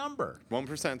high number.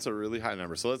 1% is a really high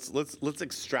number. So let's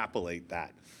extrapolate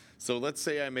that. So let's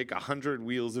say I make 100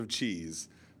 wheels of cheese.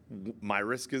 My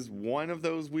risk is one of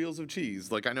those wheels of cheese.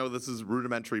 Like, I know this is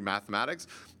rudimentary mathematics,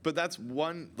 but that's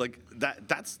one, like,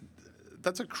 that's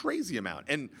a crazy amount.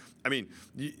 And I mean,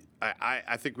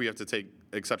 I think we have to take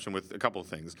exception with a couple of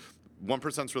things.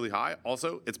 1% is really high.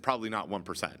 Also, it's probably not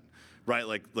 1%, right?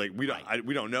 Like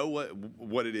we don't know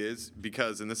what it is,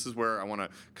 because, and this is where I want to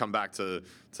come back to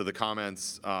the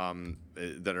comments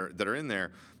that are in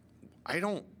there.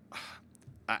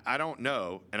 I don't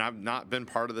know, and I've not been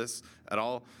part of this at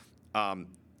all.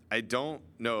 I don't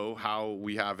know how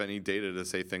we have any data to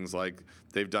say things like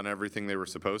they've done everything they were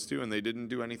supposed to and they didn't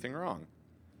do anything wrong,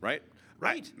 right?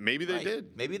 Right. Maybe they Right.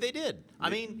 did. Maybe they did. I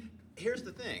mean, here's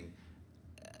the thing.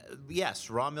 Yes,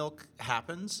 raw milk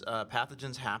happens.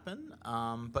 Pathogens happen.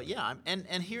 But yeah,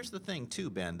 and here's the thing too,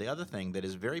 Ben. The other thing that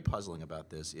is very puzzling about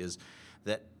this is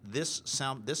that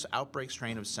this outbreak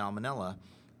strain of Salmonella,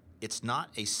 it's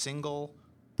not a single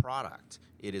product.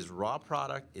 It is raw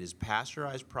product. It is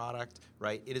pasteurized product.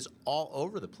 Right. It is all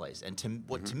over the place. And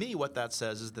to me, what that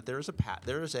says is that there is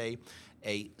a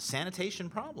sanitation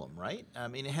problem. Right. I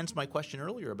mean, hence my question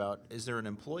earlier about is there an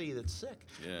employee that's sick?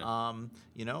 Yeah.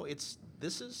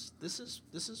 This is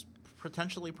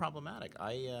potentially problematic.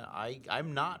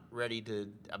 I'm not ready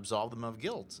to absolve them of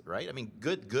guilt. Right. I mean,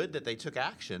 good that they took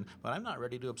action, but I'm not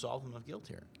ready to absolve them of guilt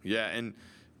here. Yeah, and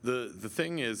the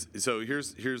thing is, so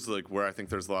here's like where I think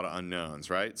there's a lot of unknowns,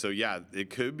 right? So yeah,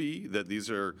 it could be that these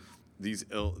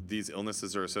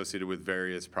illnesses are associated with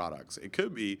various products. It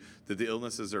could be that the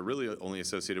illnesses are really only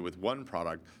associated with one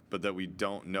product, but that we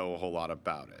don't know a whole lot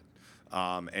about it,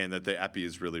 and that the epi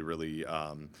is really, really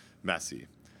messy.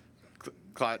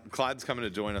 Clyde's coming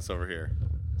to join us over here.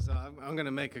 So I'm going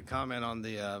to make a comment on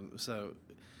the. So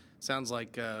sounds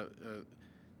like I'm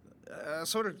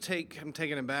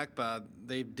taken aback by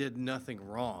they did nothing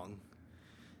wrong,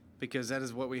 because that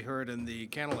is what we heard in the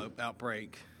cantaloupe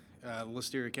outbreak,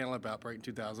 Listeria cantaloupe outbreak in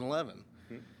 2011.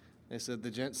 They said the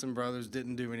Jensen brothers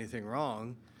didn't do anything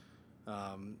wrong,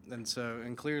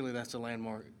 and clearly that's a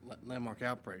landmark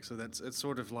outbreak. So it's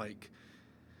sort of like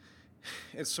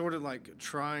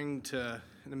trying to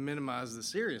minimize the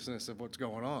seriousness of what's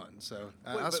going on. So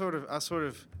I sort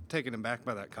of taken aback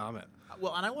by that comment.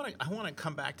 Well, and I want to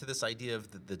come back to this idea of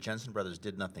the Jensen brothers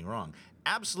did nothing wrong.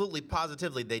 Absolutely,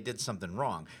 positively, they did something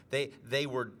wrong. They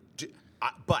were,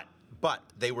 but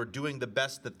they were doing the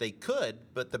best that they could.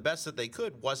 But the best that they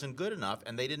could wasn't good enough,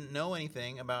 and they didn't know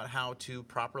anything about how to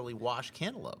properly wash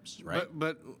cantaloupes, right?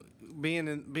 But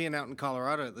being out in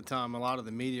Colorado at the time, a lot of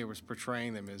the media was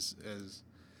portraying them as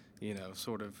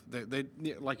sort of they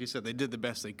like you said, they did the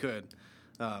best they could,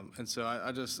 and so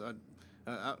I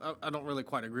don't really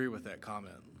quite agree with that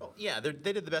comment. Well, yeah,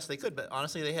 they did the best they could, but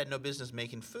honestly, they had no business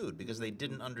making food because they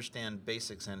didn't understand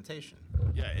basic sanitation.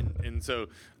 Yeah, and so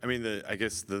I mean, I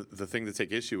guess the thing to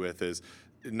take issue with is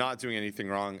not doing anything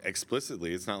wrong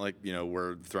explicitly. It's not like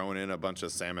we're throwing in a bunch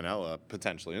of salmonella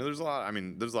potentially. There's a lot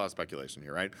of speculation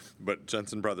here, right? But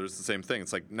Jensen brothers, the same thing.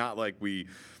 It's like not like we're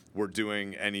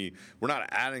not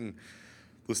adding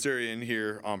Listeria in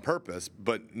here on purpose,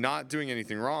 but not doing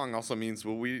anything wrong also means,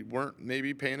 well, we weren't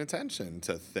maybe paying attention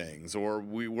to things, or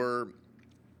we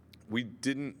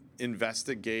didn't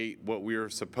investigate what we were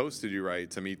supposed to do right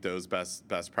to meet those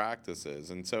best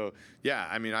practices. And so, yeah,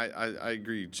 I mean, I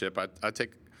agree, Chip. I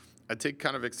take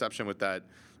kind of exception with that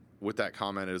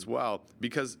comment as well,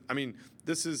 because I mean,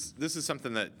 this is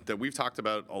something that we've talked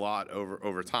about a lot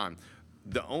over time.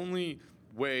 The only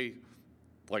way,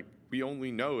 like, we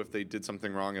only know if they did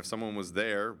something wrong if someone was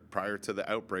there prior to the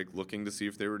outbreak looking to see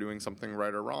if they were doing something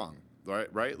right or wrong,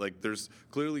 right? Like, there's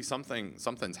clearly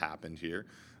something's happened here,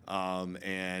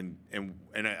 and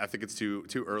I think it's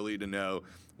too early to know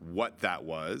what that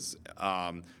was.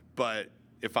 But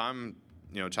if I'm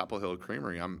Chapel Hill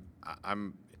Creamery,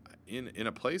 I'm in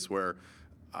a place where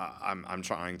I'm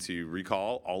trying to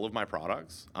recall all of my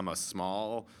products. I'm a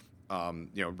small,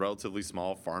 relatively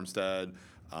small farmstead.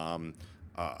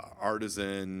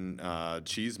 Artisan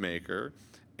cheesemaker,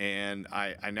 and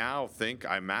I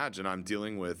imagine I'm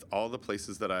dealing with all the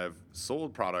places that I've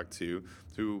sold product to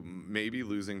who may be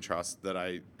losing trust that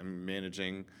I am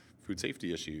managing food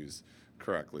safety issues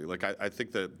correctly. Like, I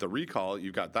think that the recall,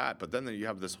 you've got that, but then you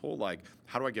have this whole, like,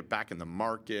 how do I get back in the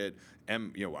market,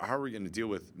 and how are we going to deal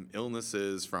with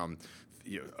illnesses from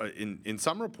in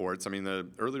some reports. I mean, the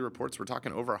early reports were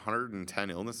talking over 110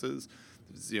 illnesses,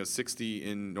 60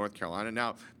 in North Carolina.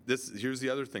 Now, here's the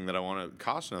other thing that I want to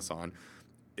caution us on.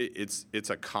 It's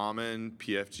a common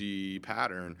PFG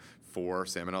pattern for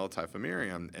Salmonella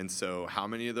typhimurium, and so how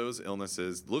many of those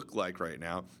illnesses look like right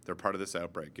now they're part of this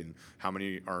outbreak, and how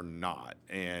many are not?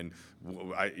 And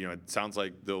it sounds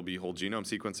like there'll be whole genome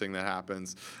sequencing that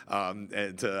happens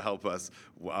and to help us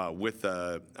with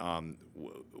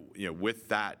with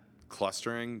that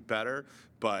clustering better.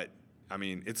 But I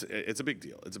mean, it's a big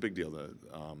deal. It's a big deal to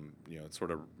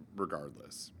sort of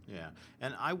regardless. Yeah,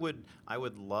 and I would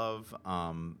love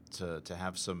to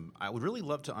have some. I would really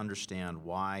love to understand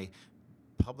why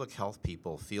public health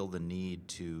people feel the need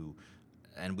to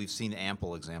and we've seen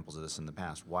ample examples of this in the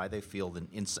past, why they feel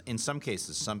that in some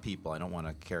cases, some people, I don't want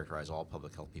to characterize all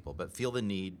public health people, but feel the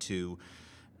need to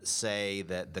say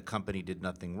that the company did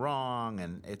nothing wrong.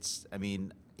 And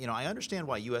I understand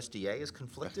why USDA is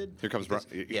conflicted. Here comes because,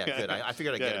 Brian. Yeah, good. I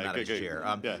figured I'd get him out of his good.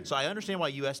 chair. Yeah. So I understand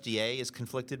why USDA is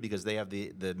conflicted because they have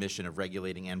the mission of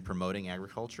regulating and promoting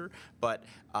agriculture. But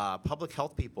public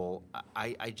health people,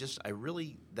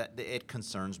 it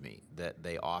concerns me that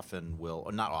they often will,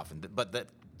 or not often, but that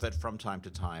from time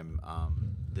to time,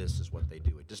 this is what they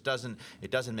do. It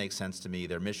doesn't make sense to me.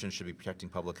 Their mission should be protecting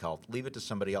public health. Leave it to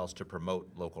somebody else to promote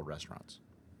local restaurants.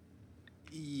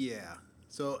 Yeah.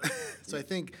 So I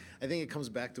think it comes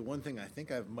back to one thing I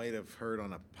think I might have heard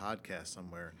on a podcast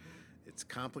somewhere. It's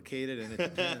complicated and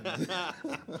it depends.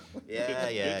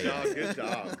 Good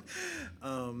job.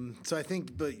 So I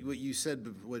think, but what you said,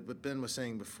 what Ben was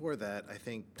saying before that, I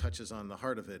think touches on the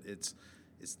heart of it. It's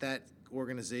that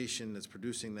organization that's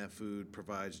producing that food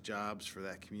provides jobs for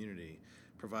that community,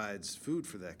 provides food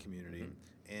for that community,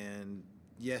 and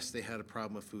yes, they had a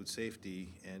problem with food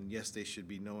safety, and yes, they should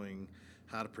be knowing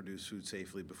how to produce food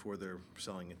safely before they're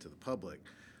selling it to the public.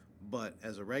 But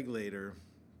as a regulator,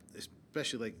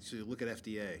 especially so you look at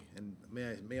FDA, and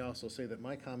may I also say that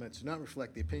my comments do not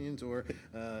reflect the opinions or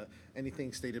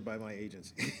anything stated by my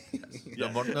agency. No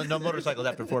motorcycles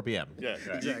after 4 p.m. Yeah,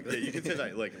 Exactly. You can say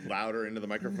that like louder into the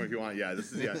microphone if you want. Yeah,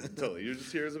 totally. You're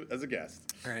just here as a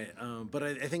guest. All right, but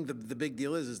I think the big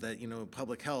deal is that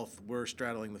public health, we're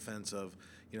straddling the fence of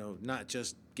not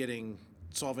just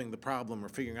solving the problem or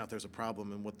figuring out there's a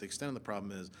problem and what the extent of the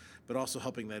problem is, but also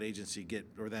helping that agency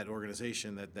or that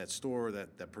organization, that store,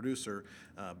 that producer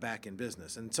back in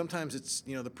business. And sometimes it's,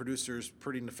 the producer's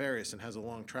pretty nefarious and has a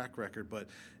long track record, but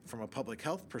from a public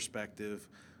health perspective,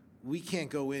 we can't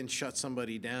go in, shut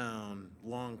somebody down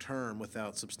long term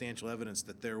without substantial evidence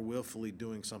that they're willfully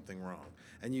doing something wrong.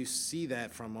 And you see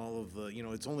that from all of the,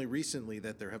 it's only recently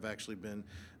that there have actually been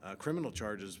criminal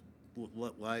charges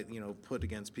put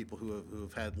against people who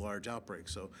have had large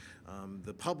outbreaks. So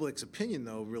the public's opinion,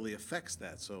 though, really affects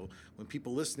that. So when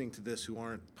people listening to this who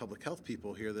aren't public health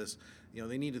people hear this,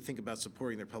 they need to think about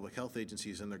supporting their public health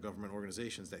agencies and their government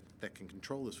organizations that can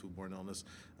control this foodborne illness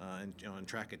and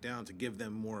track it down to give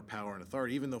them more power and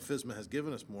authority. Even though FSMA has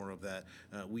given us more of that,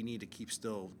 we need to keep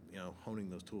still honing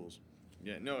those tools.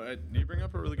 Yeah, no, you bring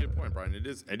up a really good point, Brian.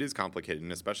 It is complicated,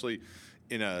 and especially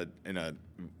in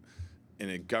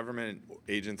a government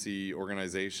agency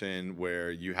organization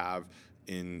where you have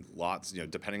in lots,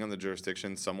 depending on the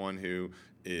jurisdiction, someone who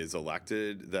is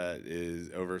elected that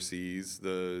oversees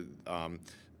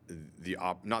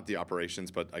not the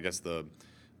operations, but I guess the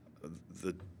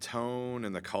tone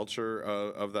and the culture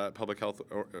of that public health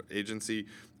agency.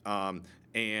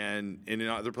 And in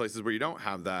other places where you don't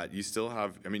have that, you still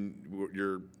have. I mean,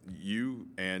 you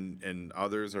and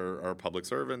others are public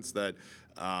servants that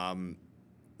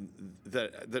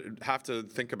have to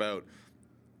think about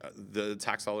the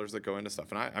tax dollars that go into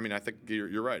stuff. And I think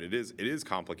you're right. It is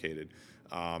complicated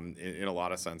in a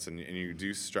lot of sense, and you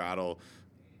do straddle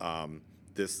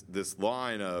this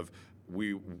line of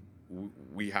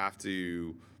we have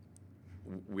to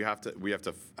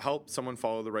help someone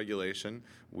follow the regulation.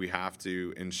 We have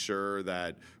to ensure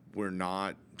that we're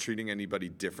not treating anybody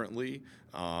differently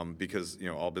because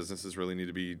all businesses really need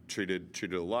to be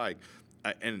treated alike.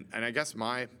 And I guess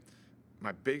my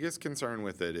biggest concern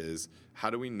with it is how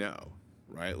do we know,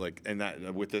 right? Like, and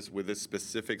that with this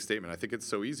specific statement, I think it's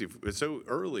so easy. It's so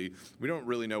early. We don't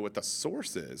really know what the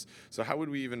source is. So how would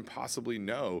we even possibly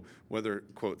know whether,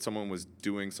 quote, someone was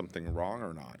doing something wrong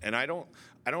or not? And I don't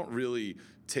really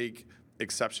take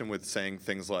exception with saying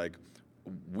things like,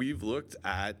 we've looked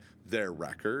at their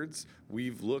records,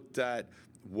 we've looked at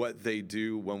what they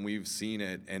do when we've seen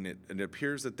it, and it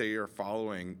appears that they are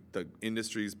following the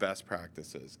industry's best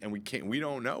practices, and we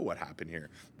don't know what happened here.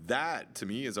 That to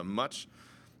me is a much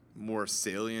more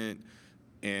salient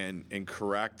and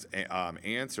correct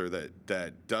answer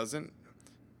that doesn't.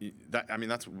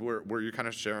 That's where you're kind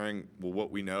of sharing what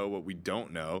we know, what we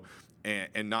don't know,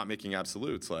 and not making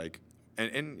absolutes like.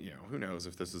 And who knows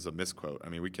if this is a misquote? I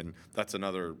mean, that's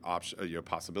another option,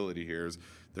 possibility here is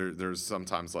there's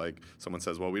sometimes like someone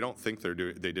says, well, we don't think they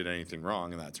did anything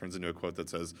wrong, and that turns into a quote that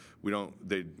says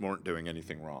they weren't doing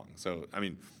anything wrong. So I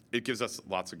mean, it gives us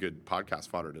lots of good podcast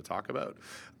fodder to talk about.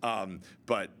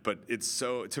 But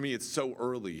to me it's so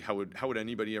early. How would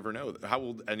anybody ever know? How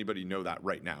will anybody know that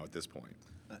right now at this point?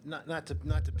 Not to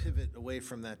pivot away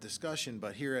from that discussion,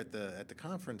 but here at the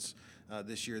conference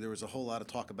this year, there was a whole lot of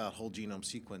talk about whole genome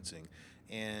sequencing.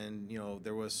 And,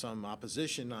 there was some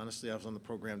opposition. Honestly, I was on the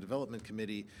program development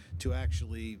committee to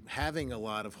actually having a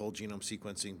lot of whole genome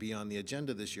sequencing be on the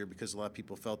agenda this year because a lot of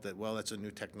people felt that, well, that's a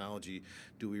new technology.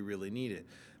 Do we really need it?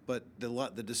 But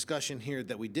the discussion here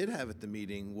that we did have at the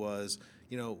meeting was,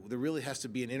 there really has to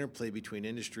be an interplay between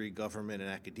industry, government, and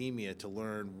academia to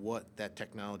learn what that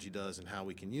technology does and how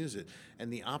we can use it.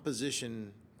 And the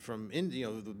opposition from,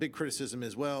 the big criticism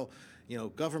is, well,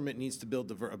 government needs to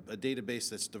build a database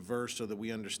that's diverse so that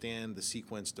we understand the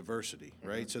sequence diversity,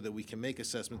 right? So that we can make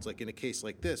assessments like in a case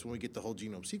like this, when we get the whole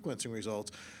genome sequencing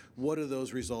results, what do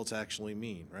those results actually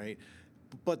mean, right?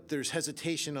 But there's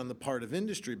hesitation on the part of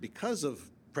industry because of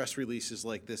press releases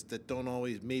like this that don't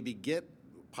always maybe get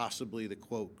possibly the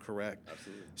quote correct.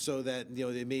 Absolutely. So that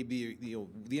it may be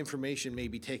the information may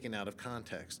be taken out of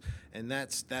context, and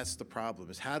that's the problem.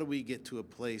 Is how do we get to a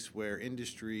place where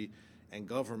industry and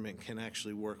government can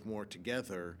actually work more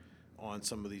together on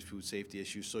some of these food safety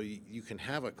issues, so you can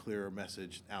have a clearer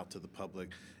message out to the public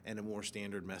and a more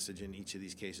standard message in each of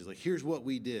these cases. Like, here's what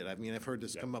we did. I mean, I've heard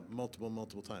this come up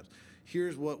multiple times.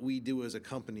 Here's what we do as a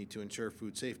company to ensure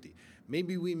food safety.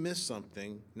 Maybe we missed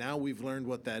something. Now we've learned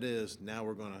what that is. Now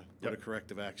we're going to put a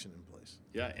corrective action in place.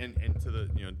 Yeah, and to the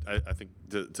I think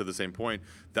to the same point,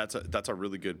 that's a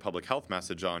really good public health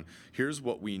message on here's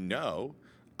what we know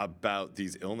about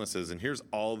these illnesses, and here's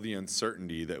all the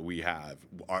uncertainty that we have.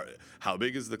 How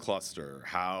big is the cluster?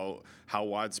 How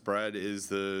widespread is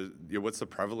what's the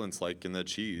prevalence like in the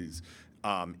cheese?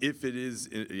 If it is,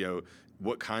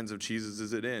 what kinds of cheeses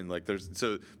is it in? Like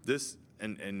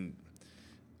and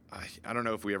I don't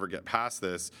know if we ever get past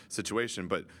this situation,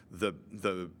 but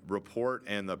the report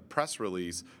and the press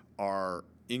release are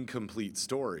incomplete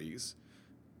stories.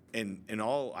 And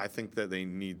all I think that they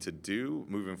need to do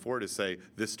moving forward is say,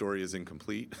 this story is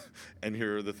incomplete, and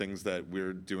here are the things that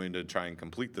we're doing to try and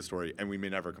complete the story, and we may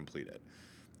never complete it.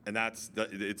 And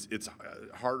it's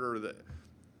harder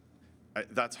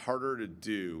that's harder to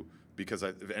do because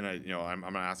I'm going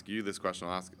to ask you this question.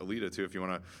 I'll ask Alita too if you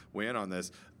want to weigh in on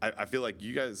this. I feel like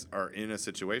you guys are in a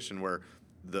situation where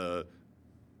the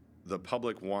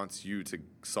public wants you to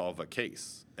solve a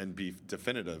case and be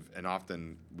definitive, and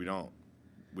often we don't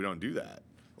do that.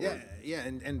 Yeah,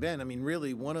 and Ben, I mean,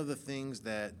 really, one of the things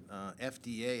that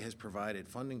FDA has provided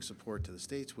funding support to the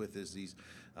states with is these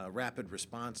rapid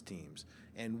response teams.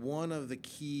 And one of the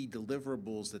key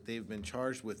deliverables that they've been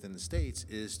charged with in the states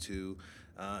is to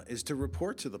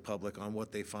report to the public on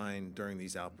what they find during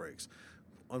these outbreaks.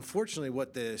 Unfortunately,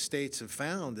 what the states have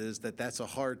found is that that's a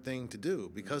hard thing to do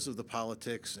because of the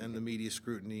politics and the media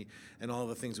scrutiny and all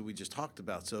the things that we just talked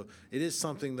about. So it is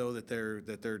something, though, that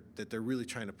they're really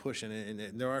trying to push, and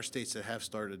there are states that have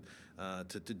started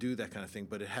to do that kind of thing,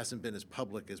 but it hasn't been as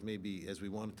public as maybe as we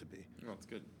want it to be. Oh, that's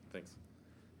good. Thanks.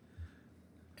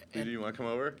 Do you want to come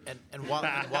over? And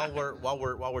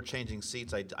while we're changing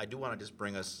seats, I do want to just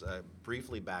bring us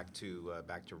briefly back to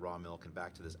raw milk and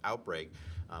back to this outbreak.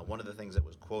 One of the things that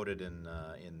was quoted in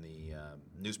the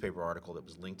newspaper article that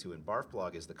was linked to in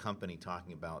BarfBlog is the company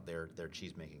talking about their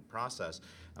cheese making process.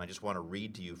 And I just want to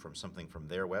read to you from something from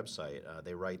their website.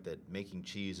 They write that making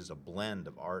cheese is a blend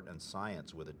of art and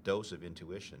science with a dose of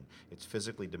intuition. It's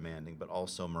physically demanding, but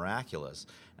also miraculous.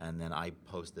 And then I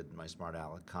posted my smart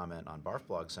aleck comment on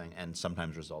BarfBlog saying, and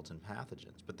sometimes results in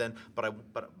pathogens. But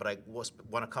I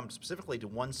want to come specifically to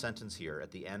one sentence here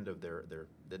at the end of their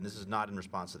and this is not in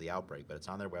response to the outbreak, but it's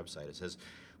on their website. It says,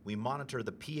 we monitor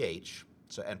the pH.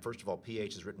 So, and first of all,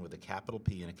 pH is written with a capital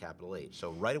P and a capital H.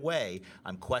 So right away,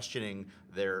 I'm questioning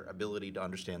their ability to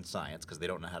understand science because they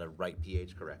don't know how to write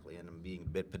pH correctly, and I'm being a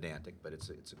bit pedantic, but it's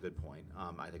a good point.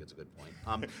 I think it's a good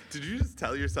point. Did you just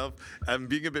tell yourself, I'm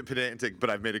being a bit pedantic, but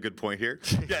I've made a good point here?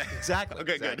 Yeah, exactly.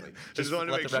 Okay, exactly. good. Just wanted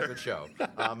to let make the record show.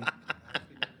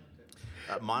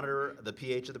 Monitor the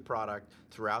pH of the product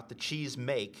throughout the cheese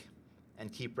make,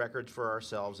 and keep records for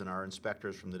ourselves and our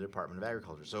inspectors from the Department of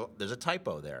Agriculture. So there's a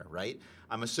typo there, right?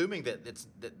 I'm assuming that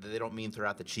that they don't mean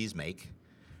throughout the cheese make.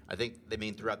 I think they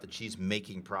mean throughout the cheese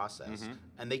making process. Mm-hmm.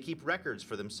 And they keep records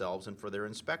for themselves and for their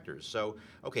inspectors. So,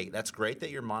 okay, that's great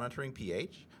that you're monitoring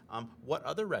pH. What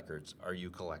other records are you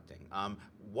collecting?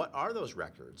 What are those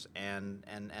records? And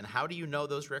how do you know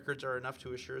those records are enough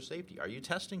to assure safety? Are you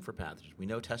testing for pathogens? We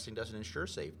know testing doesn't ensure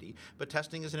safety, but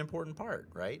testing is an important part,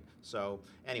 right? So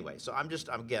anyway, so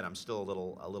I'm still a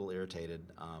little irritated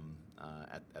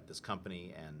at this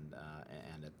company and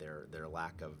at their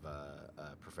lack of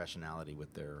professionality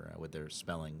with their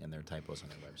spelling and their typos on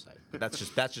their website. But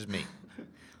that's just me.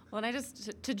 Well, and I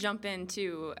just to jump in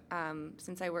too,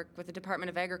 since I work with the Department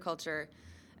of Agriculture,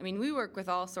 I mean, we work with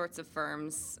all sorts of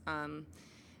firms,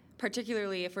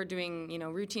 particularly if we're doing,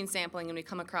 routine sampling and we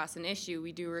come across an issue,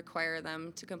 we do require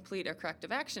them to complete a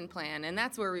corrective action plan. And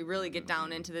that's where we really get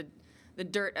down into the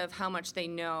dirt of how much they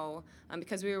know,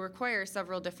 because we require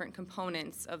several different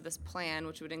components of this plan,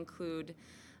 which would include,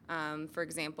 for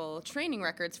example, training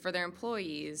records for their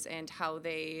employees and how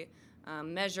they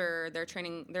measure their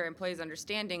employees'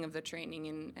 understanding of the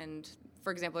training and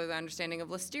for example, the understanding of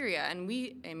listeria. And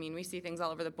we see things all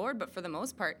over the board, but for the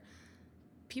most part,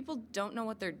 people don't know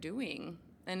what they're doing,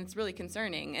 and it's really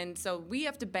concerning. And so we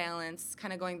have to balance,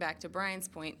 kind of going back to Brian's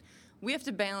point, we have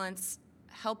to balance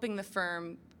helping the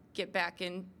firm get back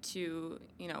into,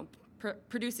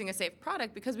 producing a safe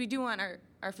product, because we do want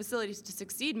our facilities to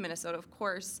succeed in Minnesota, of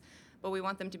course, but we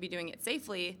want them to be doing it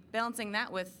safely, balancing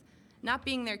that with not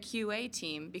being their QA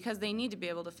team, because they need to be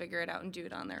able to figure it out and do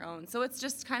it on their own. So it's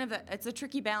just kind of it's a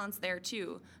tricky balance there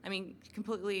too. I mean,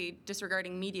 completely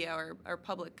disregarding media or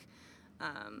public,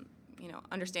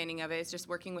 understanding of it. It's just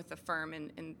working with the firm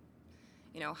and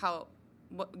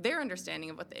what their understanding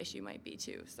of what the issue might be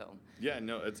too. So yeah,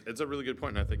 no, it's a really good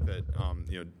point, and I think that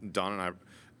Don and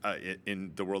I,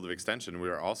 in the world of extension, we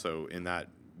are also in that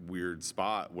weird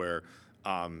spot where.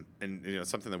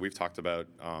 Something that we've talked about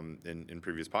in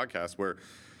previous podcasts, where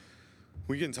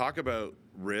we can talk about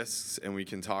risks and we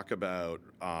can talk about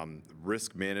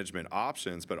risk management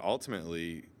options, but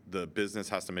ultimately the business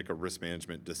has to make a risk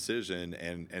management decision,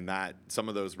 and that some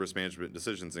of those risk management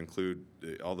decisions include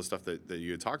all the stuff that you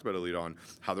had talked about, Alita, on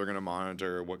how they're going to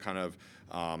monitor, what kind of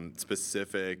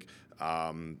specific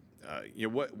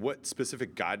what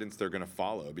specific guidance they're going to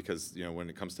follow, because when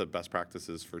it comes to best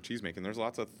practices for cheese making, there's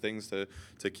lots of things to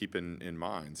keep in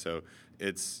mind. So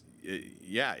it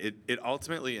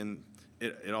ultimately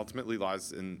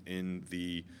lies in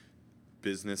the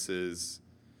business's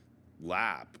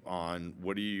lap on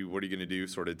what are you going to do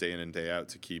sort of day in and day out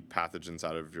to keep pathogens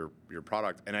out of your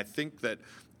product. And I think that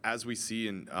as we see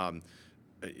in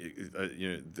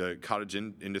the cottage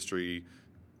industry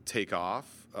take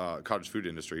off, cottage food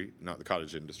industry, not the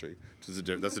cottage industry, which is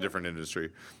that's a different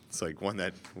industry. It's like one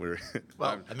that we're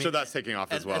sure that's taking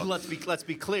off as well. And let's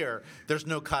be clear, there's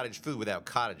no cottage food without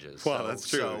cottages. Well, that's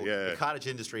true. So yeah. The cottage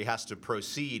industry has to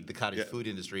precede the cottage food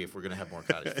industry if we're going to have more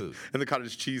cottage food. And the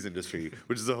cottage cheese industry,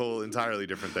 which is a whole entirely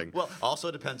different thing. Well, also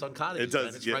depends on cottages. It does.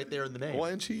 And it's right there in the name. Well,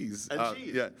 and cheese.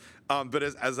 Cheese. Yeah. But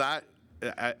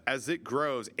as it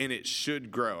grows, and it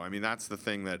should grow. I mean, that's the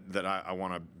thing that I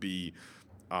want to be.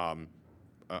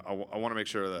 I want to make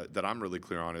sure that I'm really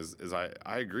clear on is I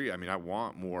agree. I mean, I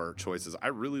want more choices. I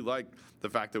really like the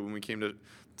fact that when we came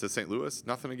to St. Louis,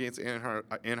 nothing against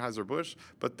Anheuser-Busch,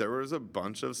 but there was a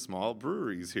bunch of small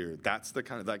breweries here. That's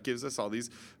that gives us all these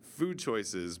food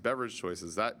choices, beverage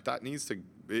choices. That needs to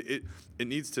it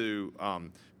needs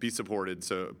to be supported.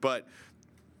 So, but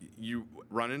you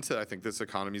run into, I think, this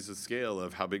economies of scale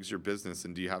of how big is your business,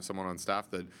 and do you have someone on staff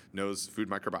that knows food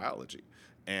microbiology?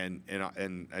 And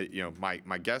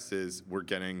my guess is we're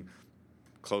getting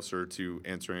closer to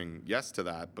answering yes to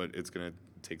that, but it's going to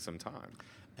take some time.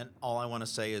 And all I want to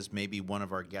say is maybe one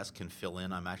of our guests can fill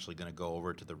in. I'm actually going to go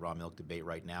over to the raw milk debate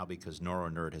right now because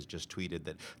NeuroNerd has just tweeted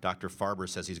that Dr. Farber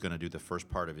says he's going to do the first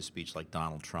part of his speech like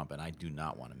Donald Trump, and I do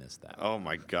not want to miss that. Oh,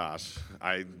 my gosh.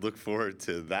 I look forward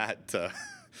to that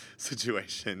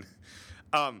situation.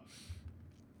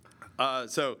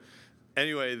 So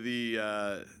anyway,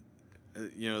 the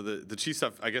cheese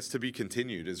stuff, I guess, to be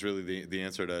continued is really the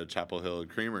answer to Chapel Hill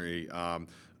Creamery.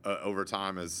 Over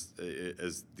time, as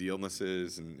the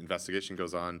illnesses and investigation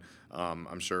goes on,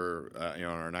 I'm sure in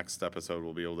our next episode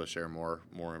we'll be able to share more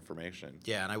information.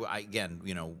 Yeah, and I again,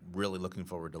 really looking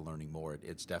forward to learning more.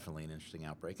 It's definitely an interesting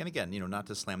outbreak. And again, not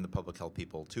to slam the public health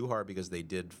people too hard because they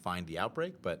did find the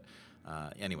outbreak, but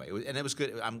anyway, it was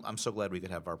good. I'm so glad we could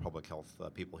have our public health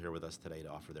people here with us today to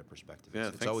offer their perspective. Yeah,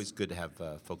 it's always good to have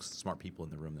folks, smart people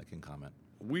in the room that can comment.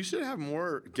 We should have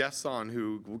more guests on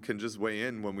who can just weigh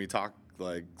in when we talk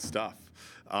like stuff,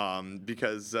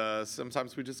 because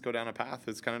sometimes we just go down a path.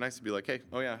 It's kind of nice to be like, hey,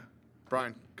 oh yeah,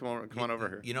 Brian, come on over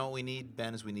here. You know what we need,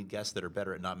 Ben, is we need guests that are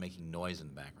better at not making noise in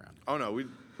the background. Oh no, we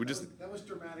just that was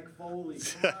dramatic Foley.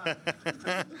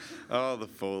 Oh, the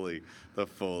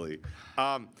Foley.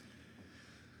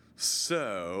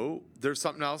 So there's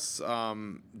something else.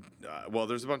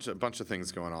 There's a bunch of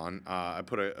things going on. I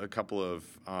put a couple of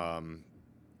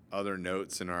other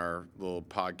notes in our little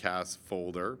podcast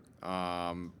folder,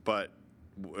 but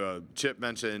Chip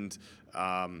mentioned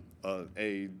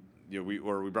we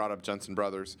brought up Jensen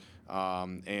Brothers,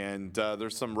 and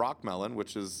there's some rock melon,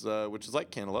 which is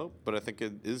like cantaloupe, but I think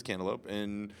it is cantaloupe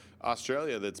in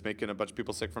Australia that's making a bunch of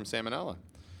people sick from salmonella.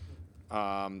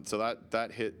 So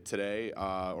that hit today,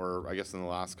 or I guess in the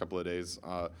last couple of days,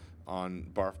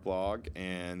 on Barf Blog,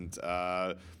 and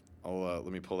let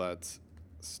me pull that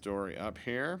story up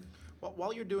here. Well,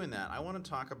 while you're doing that, I want to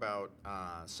talk about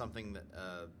something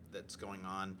that's going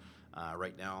on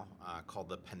right now called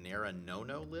the Panera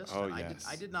No-No list. Oh, And yes.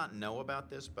 I did not know about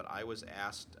this, but I was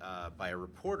asked by a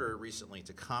reporter recently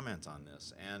to comment on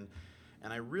this. And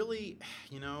I really,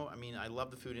 I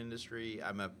love the food industry.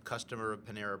 I'm a customer of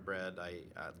Panera Bread.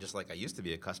 Just like I used to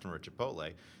be a customer of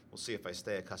Chipotle. We'll see if I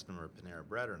stay a customer of Panera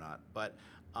Bread or not. But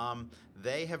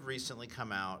they have recently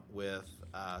come out with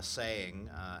saying,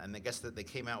 and I guess that they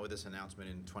came out with this announcement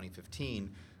in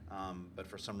 2015, but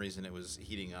for some reason it was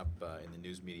heating up in the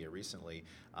news media recently.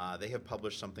 They have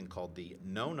published something called the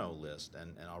No-No list,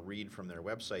 and I'll read from their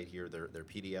website here, their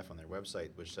PDF on their website,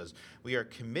 which says, "We are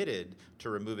committed to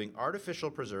removing artificial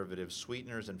preservatives,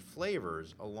 sweeteners, and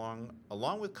flavors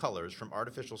along with colors from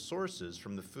artificial sources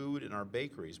from the food in our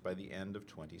bakeries by the end of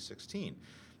 2016.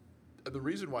 The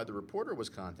reason why the reporter was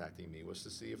contacting me was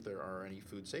to see if there are any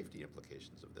food safety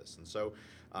implications of this. And so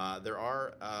there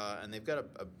are, and they've got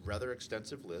a rather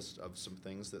extensive list of some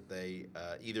things that they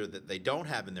either that they don't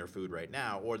have in their food right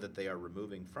now or that they are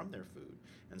removing from their food.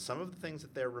 And some of the things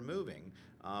that they're removing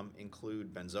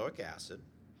include benzoic acid,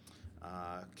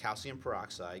 calcium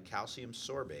peroxide, calcium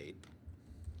sorbate,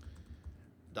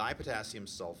 dipotassium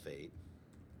sulfate.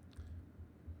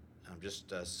 I'm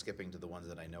just skipping to the ones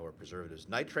that I know are preservatives.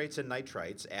 Nitrates and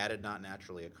nitrites, added not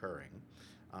naturally occurring.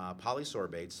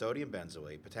 Polysorbate, sodium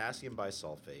benzoate, potassium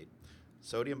bisulfate,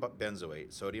 sodium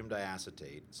benzoate, sodium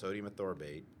diacetate, sodium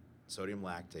ethorbate, sodium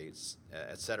lactates,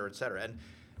 et cetera, et cetera. And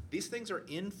these things are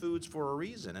in foods for a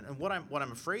reason. And what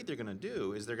I'm afraid they're going to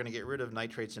do is they're going to get rid of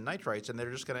nitrates and nitrites, and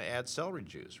they're just going to add celery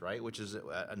juice, right, which is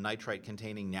a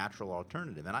nitrite-containing natural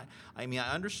alternative. And I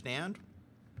understand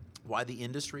why the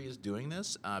industry is doing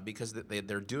this, because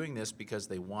they're doing this because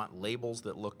they want labels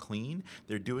that look clean.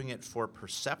 They're doing it for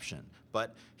perception.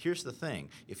 But here's the thing.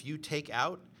 If you take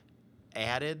out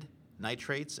added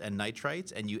nitrates and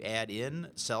nitrites and you add in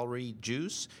celery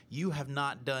juice, you have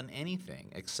not done anything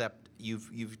except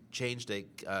you've changed a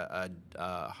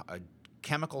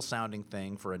chemical sounding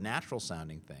thing for a natural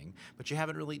sounding thing, but you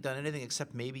haven't really done anything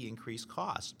except maybe increase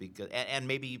cost and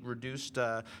maybe reduced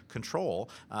control,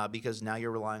 because now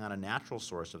you're relying on a natural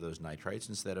source of those nitrites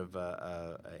instead of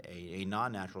a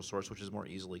non-natural source, which is more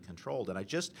easily controlled.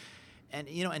 And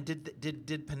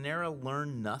did Panera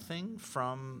learn nothing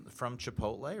from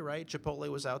Chipotle, right? Chipotle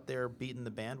was out there beating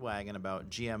the bandwagon about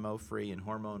GMO-free and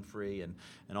hormone-free and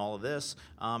all of this,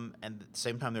 and at the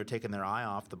same time they're taking their eye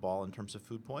off the ball in terms of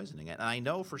food poisoning. And I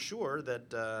know for sure that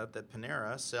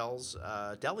Panera sells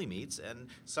deli meats, and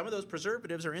some of those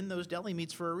preservatives are in those deli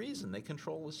meats for a reason. They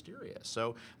control listeria.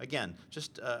 So again,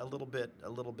 just a little bit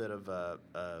of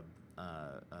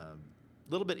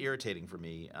a little bit irritating for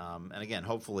me, and again,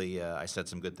 hopefully I said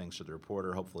some good things to the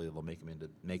reporter. Hopefully they'll make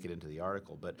it into the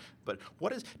article. But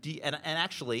what is and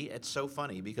actually it's so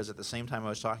funny because at the same time I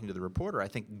was talking to the reporter, I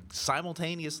think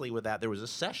simultaneously with that there was a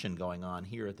session going on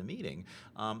here at the meeting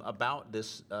about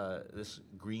this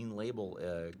green label,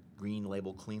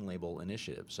 clean label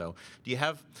initiative. So do you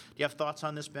have thoughts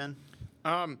on this, Ben?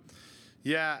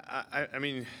 Yeah, I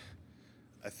mean,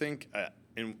 I think.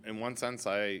 In one sense,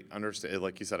 I understand.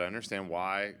 Like you said, I understand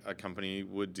why a company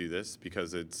would do this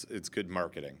because it's good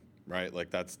marketing, right? Like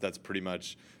that's pretty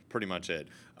much it.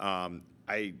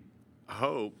 I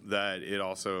hope that it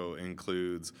also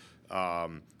includes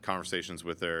conversations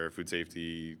with their food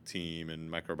safety team and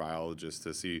microbiologists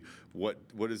to see what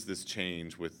is this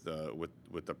change with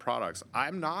the products.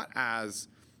 I'm not as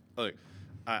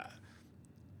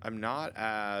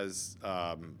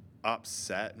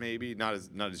upset, maybe not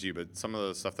as you, but some of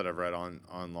the stuff that I've read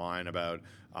online about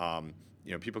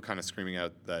people kind of screaming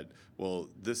out that, well,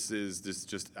 this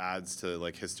just adds to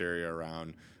like hysteria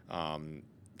around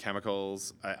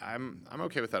chemicals. I'm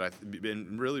okay with that.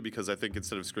 And really because I think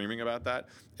instead of screaming about that,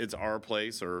 it's our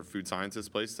place or food scientists'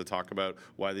 place to talk about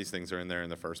why these things are in there in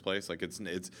the first place. Like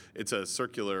it's a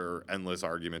circular, endless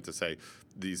argument to say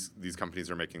these companies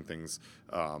are making things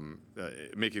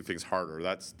harder.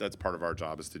 That's part of our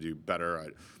job is to do better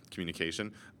at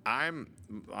communication. I'm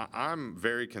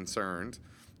very concerned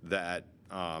that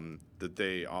that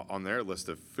they on their list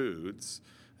of foods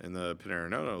in the Panera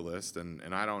No-No list, and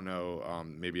I don't know,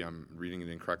 maybe I'm reading it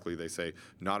incorrectly, they say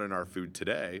not in our food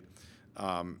today,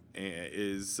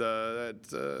 is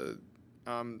that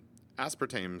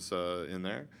aspartame's in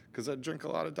there, because I drink a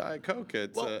lot of Diet Coke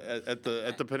at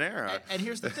the Panera. And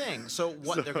here's the thing: so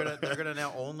what they're gonna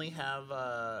now only have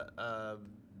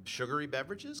sugary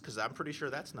beverages? Because I'm pretty sure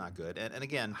that's not good. And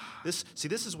again, this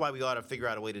is why we ought to figure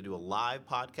out a way to do a live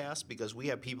podcast, because we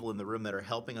have people in the room that are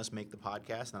helping us make the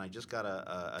podcast. And I just got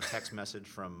a text message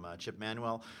from Chip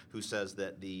Manuel, who says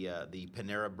that the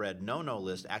Panera Bread no-no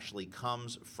list actually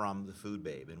comes from the Food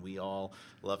Babe, and we all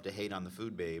love to hate on the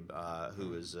Food Babe,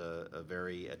 who is a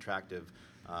very attractive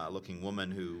looking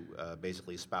woman who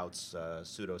basically spouts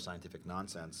pseudo-scientific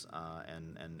nonsense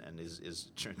and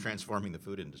is transforming the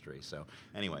food industry. So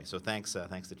anyway, thanks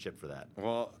to Chip for that.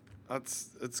 Well,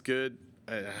 it's good.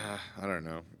 I don't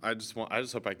know. I just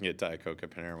hope I can get Diet Coke at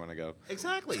Panera when I go.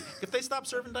 Exactly. If they stop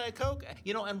serving Diet Coke,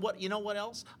 and what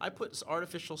else? I put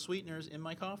artificial sweeteners in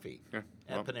my coffee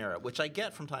at Panera, which I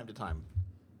get from time to time.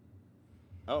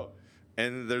 Oh,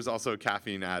 and there's also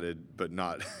caffeine added, but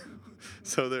not.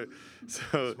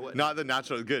 Not the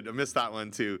natural. Good. I missed that one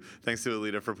too. Thanks to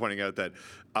Alita for pointing out that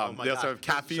they also have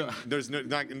caffeine.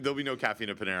 There'll be no caffeine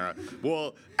at Panera.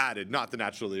 Well, added, not the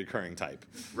naturally occurring type.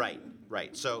 Right.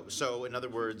 So in other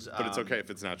words, but it's okay if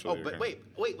it's naturally occurring.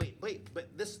 Wait.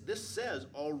 But this says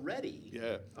already.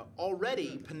 Yeah.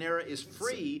 Already, Panera is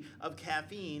free of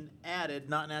caffeine added,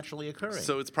 not naturally occurring.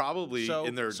 So it's probably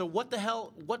in their. So what the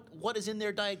hell? What is in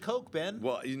their Diet Coke, Ben?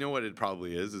 Well, you know what it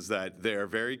probably is that they are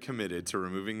very committed to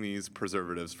removing these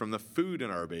preservatives from the food in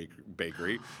our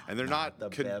bakery, and they're not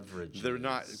beverages. They're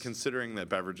not considering that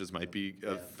beverages might be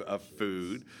a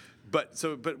food. But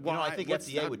why? I think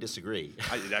FDA would disagree.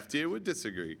 FDA would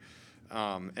disagree.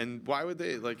 And why would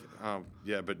they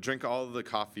but drink all of the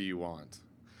coffee you want.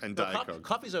 And Diet Coke.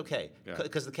 Coffee's okay,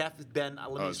 because the caffeine. Ben,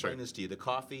 let me explain right. this to you. The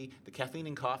caffeine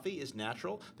in coffee is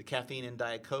natural. The caffeine in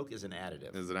Diet Coke is an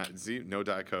additive. See, no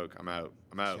Diet Coke. I'm out.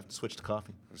 You have to switch to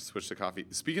coffee. Switch to coffee.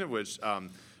 Speaking of which,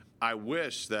 I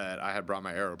wish that I had brought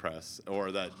my AeroPress,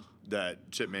 or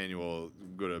that Chip Manuel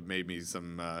would have made me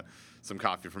some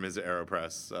coffee from his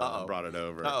AeroPress. Brought it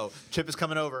over. Chip is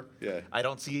coming over. Yeah. I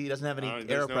don't see. He doesn't have any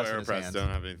there's AeroPress no in his AeroPress. hands. Don't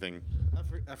have anything.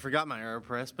 I forgot my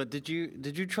AeroPress, but did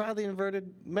you try the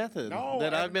inverted method No,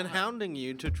 that I I've been have not. hounding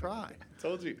you to try?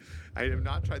 Told you. I have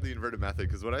not tried the inverted method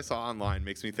because what I saw online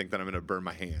makes me think that I'm going to burn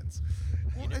my hands.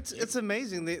 Well, it's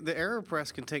amazing. The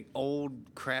AeroPress can take old,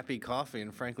 crappy coffee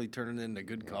and frankly turn it into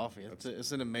good coffee.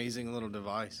 It's an amazing little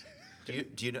device. Do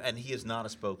you know? And he is not a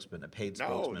spokesman, a paid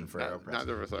spokesman for AeroPress.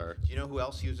 Neither of us are. Do you know who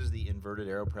else uses the inverted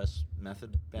AeroPress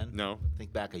method, Ben? No.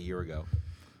 Think back a year ago.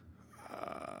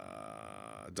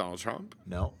 Donald Trump?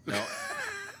 No.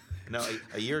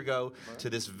 A year ago to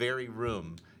this very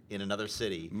room in another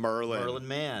city, Merlin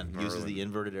Mann uses the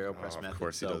inverted AeroPress method. Of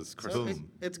course he does. Boom.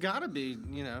 It's got to be,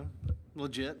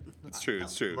 legit. It's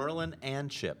true. Merlin and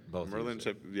Chip both. Merlin, use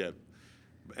it. Chip, yeah.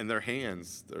 And their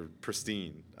hands, they're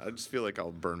pristine. I just feel like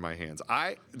I'll burn my hands.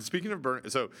 Speaking of burn,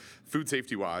 so food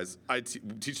safety wise, I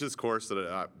teach this course that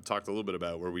I talked a little bit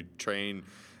about where we train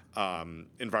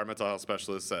environmental health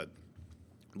specialists at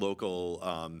local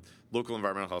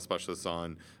environmental health specialists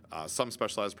on some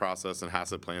specialized process and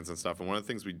HACCP plans and stuff. And one of the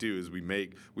things we do is we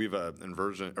have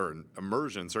an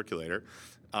immersion circulator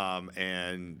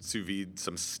and sous vide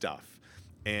some stuff.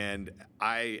 And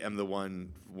I am the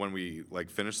one, when we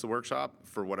finish the workshop,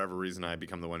 for whatever reason, I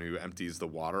become the one who empties the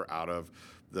water out of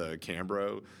the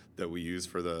Cambro that we use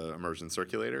for the immersion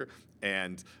circulator.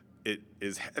 And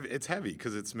it's heavy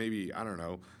because it's maybe, I don't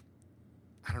know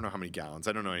how many gallons.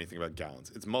 I don't know anything about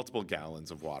gallons. It's multiple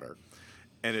gallons of water.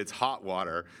 And it's hot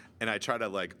water. And I try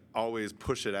to always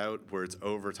push it out where it's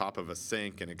over top of a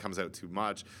sink and it comes out too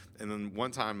much. And then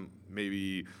one time,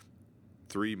 maybe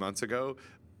 3 months ago,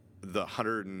 the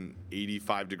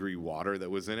 185-degree water that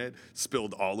was in it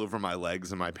spilled all over my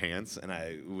legs and my pants, and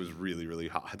it was really, really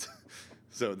hot.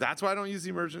 So that's why I don't use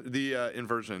the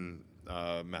inversion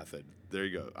method. There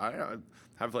you go. I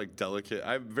have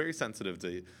I'm very sensitive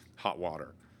to hot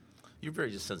water. You're very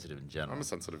just sensitive in general. I'm a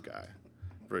sensitive guy,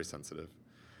 very sensitive.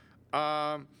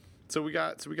 So we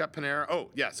got Panera. Oh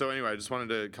yeah. So anyway, I just wanted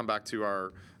to come back to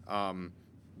our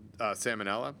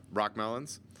salmonella rock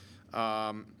melons.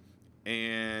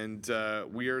 And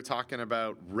we are talking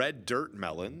about red dirt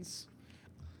melons.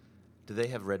 Do they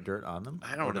have red dirt on them? I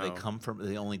don't know. Or do know. they come from? Do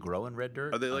they only grow in red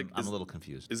dirt? Are they I'm a little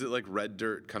confused. Is it like red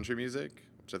dirt country music,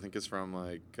 which I think is from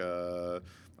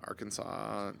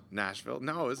Arkansas, Nashville?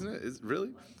 No, isn't it? Is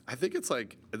really? I think it's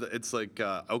like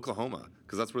Oklahoma,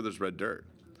 because that's where there's red dirt.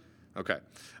 Okay.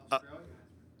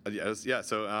 Yeah.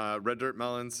 So red dirt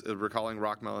melons, we're calling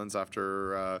rock melons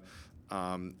after.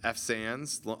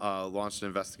 FSANZ launched an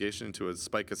investigation into a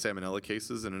spike of salmonella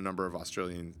cases in a number of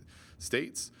Australian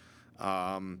states.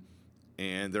 And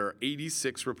there are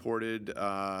 86 reported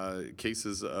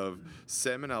cases of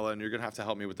salmonella, and you're going to have to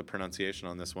help me with the pronunciation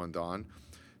on this one, Don.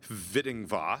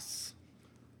 Vittingvass.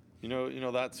 You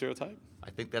know that stereotype? I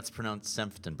think that's pronounced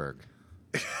Senftenberg.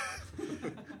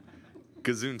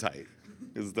 Gesundheit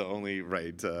is the only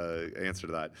right answer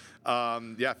to that.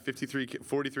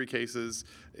 43 cases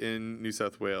in New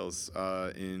South Wales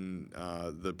in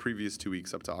the previous 2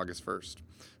 weeks up to August 1st.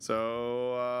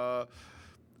 So,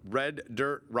 red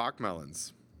dirt rock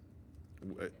melons.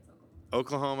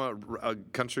 Oklahoma,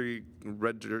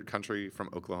 red dirt country from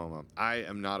Oklahoma.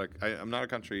 I'm not a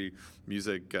country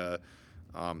music,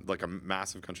 like a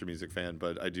massive country music fan,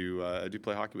 but I do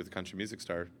play hockey with a country music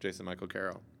star, Jason Michael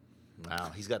Carroll.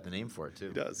 Wow, he's got the name for it too.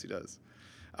 He does.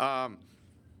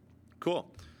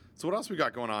 Cool. So what else we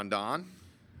got going on, Don?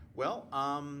 Well,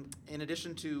 in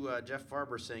addition to Jeff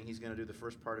Farber saying he's going to do the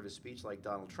first part of his speech like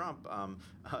Donald Trump,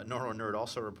 Noro Nerd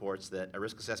also reports that a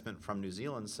risk assessment from New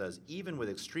Zealand says even with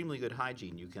extremely good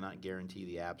hygiene, you cannot guarantee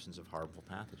the absence of harmful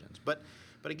pathogens. But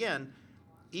again,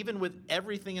 even with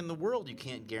everything in the world, you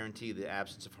can't guarantee the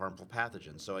absence of harmful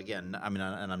pathogens. So again, I mean,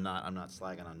 and I'm not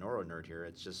slagging on Noro Nerd here.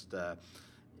 It's just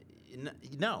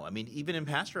no. I mean, even in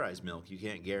pasteurized milk, you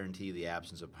can't guarantee the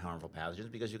absence of harmful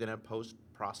pathogens because you're going to have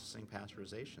post-processing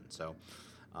pasteurization. So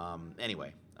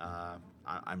anyway,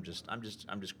 I'm just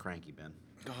cranky, Ben.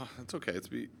 Oh, that's okay. It's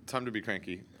time to be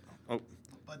cranky. Oh.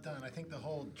 But Don, I think the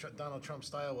whole Donald Trump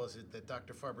style was that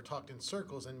Dr. Farber talked in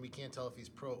circles, and we can't tell if he's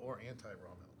pro or anti-raw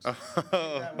milk. So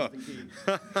that was the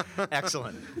key.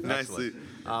 Excellent. Nicely.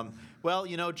 Well,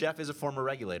 Jeff is a former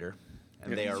regulator,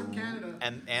 and they are from Canada.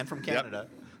 and from Canada.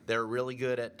 Yep. They're really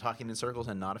good at talking in circles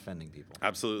and not offending people.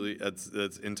 Absolutely,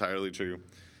 that's entirely true.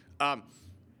 All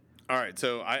right,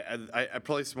 so I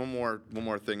placed one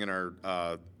more thing in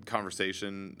our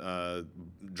conversation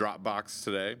Dropbox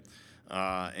today.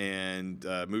 And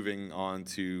moving on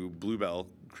to Bluebell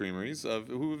Creameries,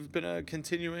 who have been a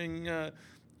continuing,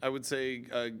 I would say,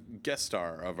 guest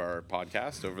star of our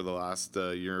podcast over the last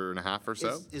year and a half or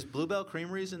so. Is Bluebell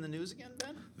Creameries in the news again,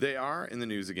 Ben? They are in the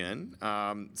news again.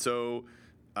 So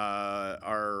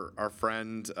our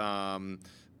friend Bill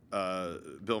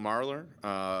Marler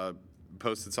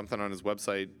posted something on his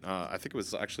website. I think it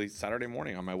was actually Saturday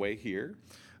morning on my way here.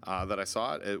 That I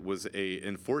saw it. It was a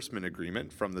enforcement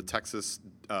agreement from the Texas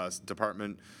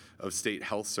Department of State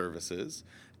Health Services,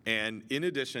 and in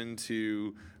addition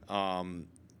to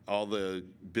all the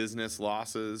business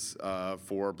losses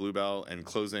for Bluebell and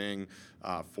closing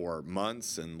for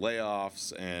months and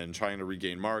layoffs and trying to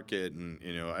regain market and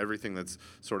everything that's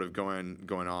sort of going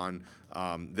on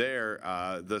there,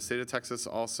 the state of Texas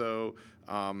also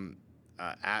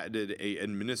added an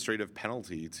administrative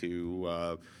penalty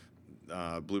to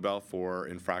Bluebell for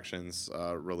infractions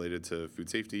related to food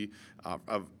safety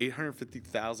of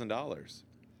 $850,000,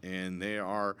 and they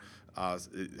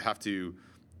have to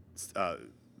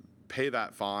pay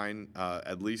that fine,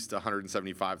 at least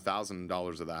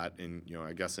 $175,000 of that in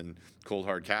I guess in cold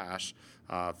hard cash,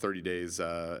 30 days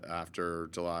after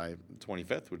July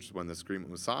 25th, which is when this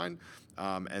agreement was signed,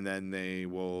 and then they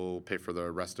will pay for the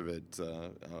rest of it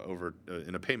over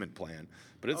in a payment plan.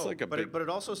 But it's but it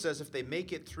also says if they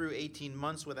make it through 18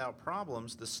 months without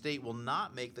problems, the state will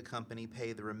not make the company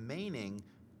pay the remaining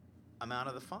amount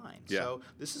of the fine. Yeah. So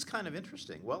this is kind of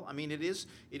interesting. Well, I mean, it is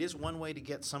one way to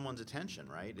get someone's attention,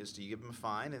 right? Is to give them a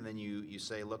fine and then you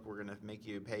say, look, we're going to make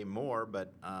you pay more,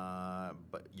 but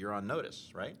you're on notice,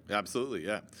 right? Absolutely,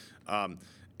 yeah.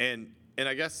 And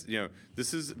I guess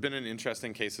this has been an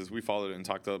interesting case as we followed it and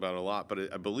talked about it a lot.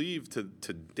 But I believe to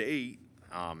date,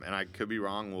 and I could be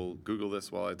wrong. We'll Google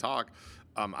this while I talk.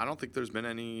 I don't think there's been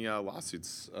any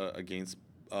lawsuits against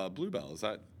Bluebell.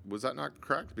 Was that not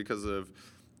correct? Because of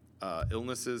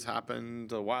illnesses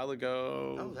happened a while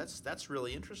ago. Oh, that's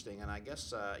really interesting, and I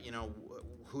guess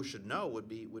who should know would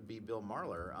be Bill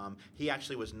Marler. He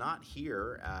actually was not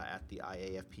here at the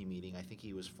IAFP meeting. I think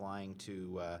he was flying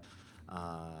to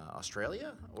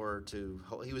Australia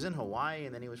he was in Hawaii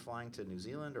and then he was flying to New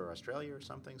Zealand or Australia or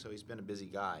something. So he's been a busy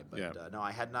guy. But yeah. No,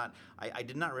 I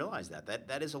did not realize that.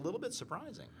 That is a little bit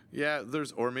surprising. Yeah,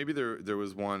 maybe there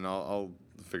was one. I'll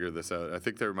figure this out. I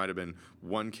think there might have been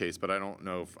one case, but I don't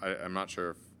know I'm not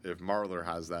sure if Marler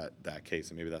has that case,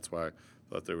 and maybe that's why I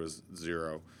thought there was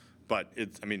zero. But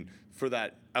for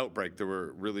that outbreak, there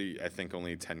were really, I think,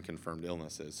 only 10 confirmed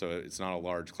illnesses. So it's not a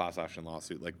large class action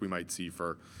lawsuit like we might see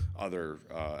for other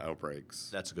outbreaks.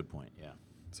 That's a good point, yeah.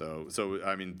 So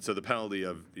the penalty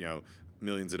of,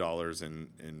 millions of dollars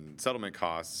in settlement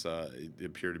costs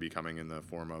appear to be coming in the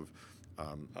form of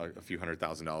a few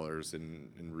 $100,000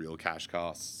 in real cash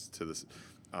costs to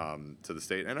the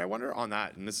state. And I wonder on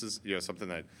that, and this is something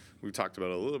that we've talked about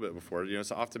a little bit before.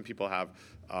 So often people have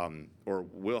or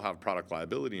will have product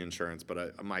liability insurance,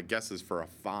 but my guess is for a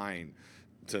fine,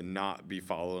 to not be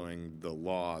following the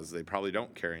laws, they probably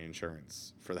don't carry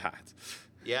insurance for that.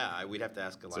 Yeah, we'd have to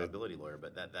ask a liability lawyer,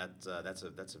 but that's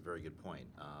a very good point.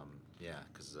 Yeah,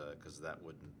 because that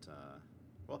wouldn't.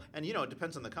 Well, and it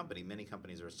depends on the company. Many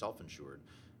companies are self-insured,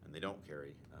 and they don't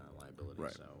carry liability.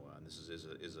 Right. So this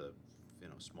is a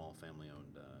small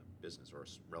family-owned business, or a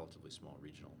relatively small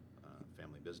regional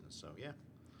family business. So yeah.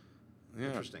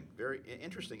 Interesting. Very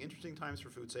interesting times for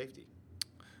food safety.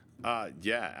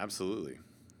 Yeah, absolutely.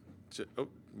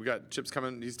 We got Chip's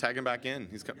coming. He's tagging back in.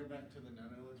 He's coming. Go back to the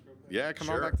no-no list real quick. Yeah, come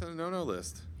on Sure. back to the no-no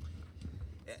list.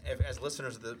 As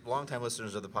listeners, longtime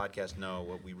listeners of the podcast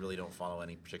know, we really don't follow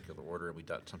any particular order. We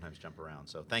sometimes jump around.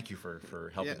 So thank you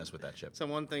for helping us with that, Chip. So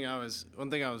one thing I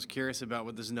was curious about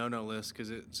with this no-no list, because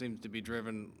it seems to be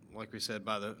driven, like we said,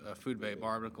 by the Food Babe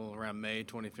article around May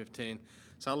 2015.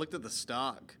 So I looked at the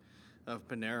stock of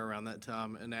Panera around that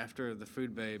time, and after the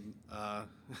Food Babe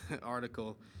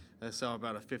article, I saw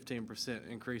about a 15%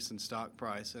 increase in stock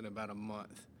price in about a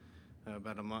month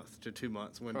to 2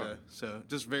 months window. So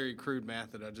just very crude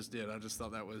math that I just did. I just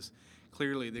thought that was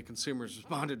clearly the consumers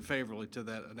responded favorably to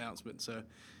that announcement. So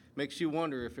makes you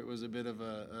wonder if it was a bit of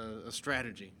a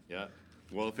strategy. Yeah.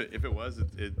 Well, if it was,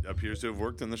 it appears to have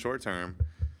worked in the short term.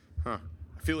 Huh.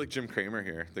 I feel like Jim Cramer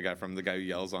here, the guy who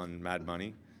yells on Mad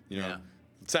Money. Yeah.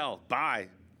 Sell, buy.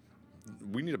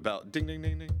 We need a bell. Ding, ding,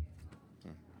 ding, ding.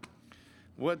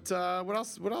 What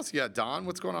else? What else you got, Don?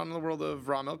 What's going on in the world of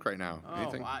raw milk right now?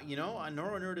 Anything? Nora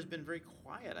Nerd has been very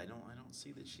quiet. I don't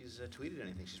see that she's tweeted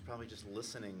anything. She's probably just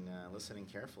listening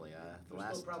carefully. They're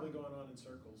still probably going on in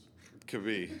circles, Could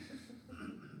be.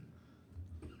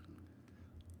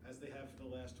 as they have for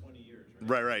the last 20 years.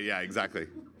 Right? Right. Yeah. Exactly.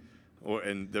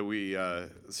 And that we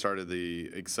started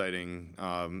the exciting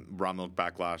raw milk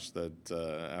backlash that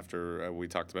after we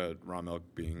talked about raw milk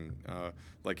being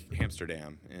like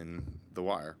Amsterdam in The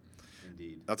Wire.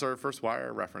 Indeed. That's our first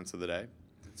Wire reference of the day.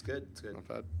 It's good. It's good. Not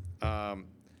bad. Do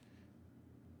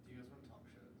you guys want to talk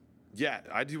shows? Yeah,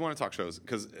 I do want to talk shows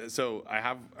because The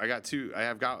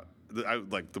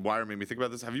Wire made me think about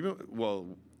this. Have you been?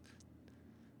 Well,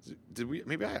 did we?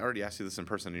 Maybe I already asked you this in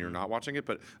person and you're not watching it,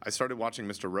 but I started watching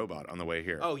Mr. Robot on the way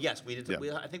here. Oh yes, we did.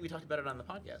 Yeah. I think we talked about it on the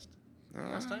podcast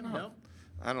last time. No.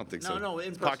 I don't think so. No,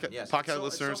 in person. Yes. Podcast It's so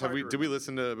listeners, hard to did we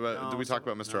listen to? No, did we talk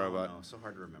about Mr. Robot? No, so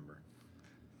hard to remember.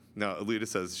 No, Alita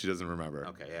says she doesn't remember.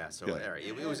 Okay, yeah. So Yeah. all right,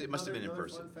 it must have been in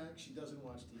person. Fun fact: she doesn't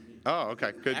watch TV. Oh,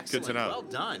 okay, good Excellent. to know. Well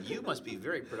done. You must be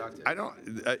very productive. I don't.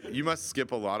 You must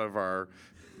skip a lot of our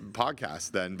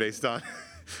podcasts then, based on.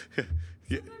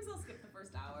 Yeah. Sometimes I'll skip the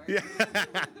first hour. Yeah.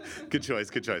 Good choice.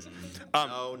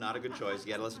 No, not a good choice.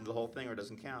 You got to listen to the whole thing, or it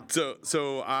doesn't count.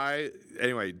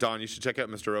 Anyway, Don, you should check out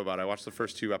Mr. Robot. I watched the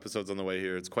first 2 episodes on the way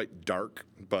here. It's quite dark,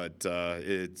 but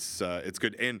it's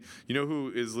good. And you know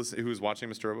who's watching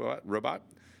Mr. Robot?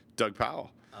 Doug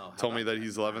Powell. how Told me about that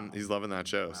that? he's loving that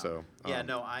show. Wow. So Yeah,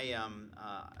 no,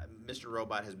 Mr.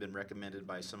 Robot has been recommended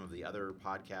by some of the other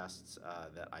podcasts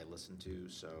that I listen to,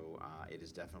 so it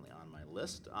is definitely on my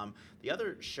list. The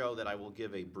other show that I will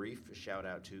give a brief shout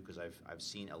out to, because I've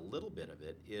seen a little bit of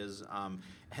it, is,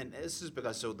 and this is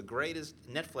because, the greatest,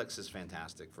 Netflix is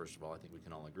fantastic, first of all, I think we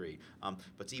can all agree.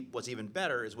 But what's even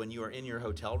better is when you are in your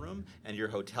hotel room, and your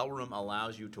hotel room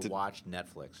allows you to watch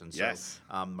Netflix. And so Yes.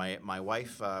 my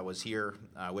wife was here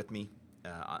with me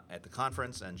at the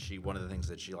conference, and one of the things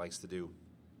that she likes to do,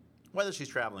 whether she's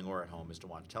traveling or at home, is to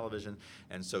watch television.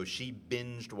 And so she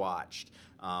binged watched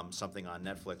something on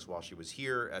Netflix while she was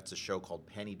here. It's a show called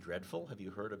Penny Dreadful. Have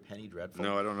you heard of Penny Dreadful?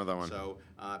 No, I don't know that one. So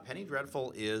Penny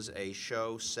Dreadful is a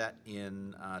show set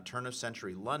in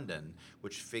turn-of-century London,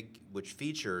 which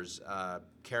features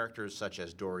characters such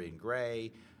as Dorian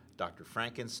Gray, Dr.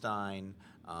 Frankenstein,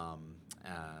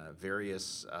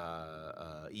 various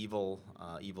evil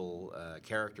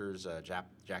characters.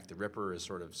 Jack the Ripper is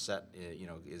sort of set,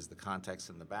 is the context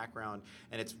in the background,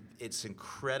 and it's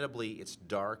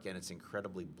dark and it's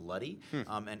incredibly bloody,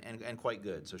 and quite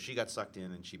good. So she got sucked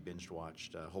in and she binge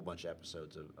watched a whole bunch of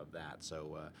episodes of that.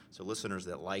 So listeners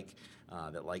that like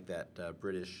that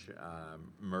British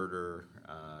murder,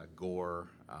 gore,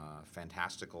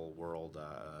 fantastical world,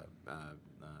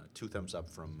 2 thumbs up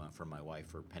from my wife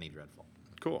for Penny Dreadful.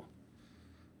 Cool.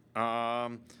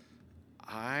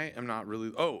 I am not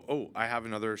really. I have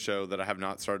another show that I have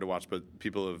not started to watch, but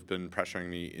people have been pressuring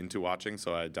me into watching,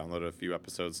 so I downloaded a few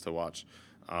episodes to watch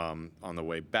on the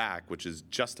way back, which is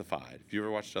Justified. Have you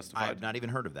ever watched Justified? I have not even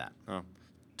heard of that. Oh,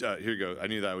 here you go. I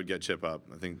knew that would get Chip up.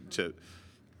 I think Chip.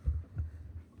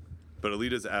 But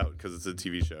Alita's out because it's a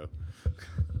TV show.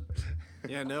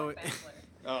 Yeah, no.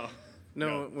 Oh.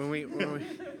 No, when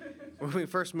we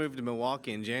first moved to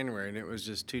Milwaukee in January, and it was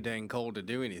just too dang cold to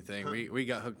do anything, we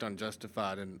got hooked on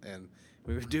Justified, and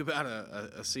we would do about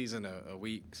a season a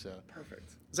week. So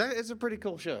Perfect. it's a pretty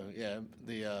cool show. Yeah,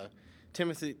 the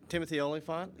Timothy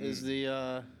Olyphant is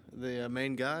the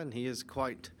main guy, and he is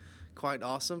quite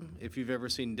awesome. If you've ever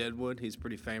seen Deadwood, he's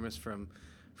pretty famous from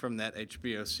that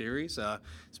HBO series.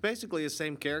 It's basically the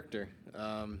same character.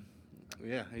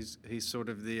 Yeah, he's sort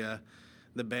of the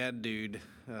bad dude,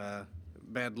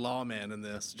 bad lawman in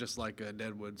this, just like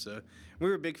Deadwood. So we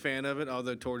were a big fan of it,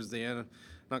 although towards the end, I'm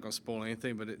not going to spoil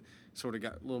anything, but it sort of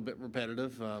got a little bit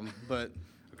repetitive. But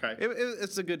Okay.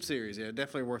 it's a good series. Yeah,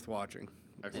 definitely worth watching.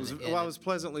 I was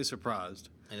pleasantly surprised.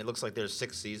 And it looks like there's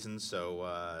 6 seasons,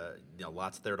 so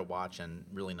lots there to watch, and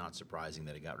really not surprising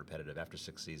that it got repetitive. After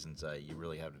 6 seasons, you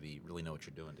really have to really know what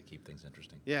you're doing to keep things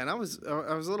interesting. Yeah, and I was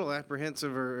a little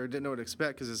apprehensive or didn't know what to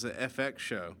expect because it's an FX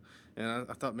show, and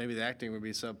I thought maybe the acting would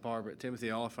be subpar, but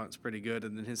Timothy Olyphant's pretty good,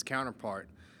 and then his counterpart,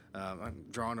 I'm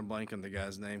drawing a blank on the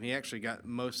guy's name. He actually got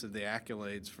most of the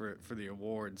accolades for the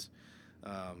awards.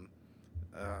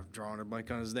 Drawing a blank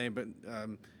on his name, but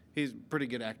he's a pretty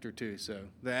good actor too. So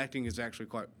the acting is actually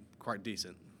quite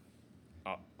decent.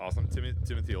 Awesome.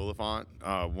 Timothy Olyphant,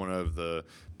 one of the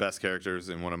best characters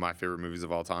in one of my favorite movies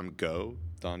of all time, Go.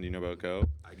 Don, do you know about Go?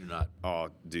 I do not. Oh,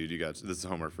 dude, this is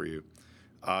homework for you.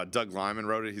 Doug Liman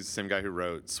wrote it. He's the same guy who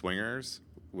wrote Swingers,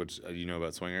 which you know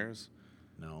about Swingers?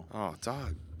 No. Oh,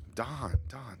 Don.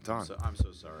 So, I'm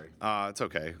so sorry. It's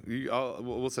okay.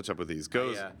 We'll set you up with these.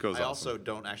 Goes I awesome. also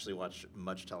don't actually watch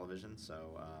much television,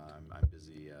 so I'm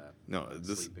busy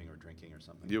sleeping or drinking or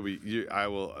something. We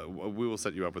will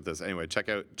set you up with this. Anyway, check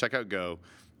out Go.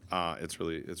 It's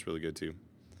really good too.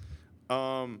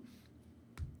 I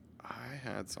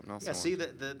had something else. Yeah, see,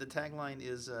 the tagline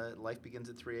is life begins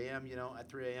at 3 a.m. At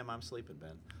 3 a.m. I'm sleeping,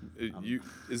 Ben.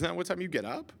 Isn't that what time you get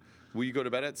up? Will you go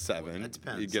to bed at 7? It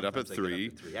depends. You get up at Sometimes I 3.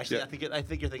 get up at 3. Actually, Yeah. I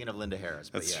think you're thinking of Linda Harris.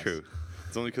 But That's yes. true.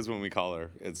 It's only because when we call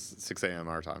her, it's 6 a.m.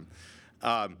 our time.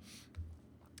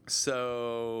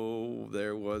 So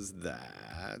there was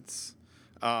that.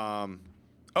 I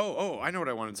know what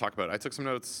I wanted to talk about. I took some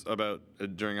notes about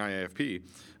during IAFP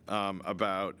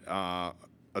about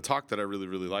a talk that I really,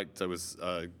 really liked. I was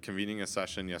convening a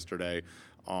session yesterday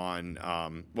on.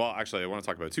 Actually, I want to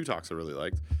talk about 2 talks I really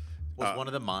liked. Was one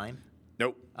of them mine?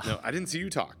 Nope. No, I didn't see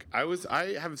you talk. I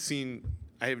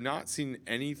have not seen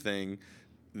anything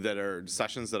that are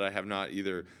sessions that I have not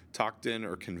either talked in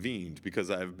or convened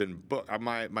because I've been booked.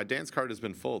 My dance card has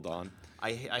been full, Don.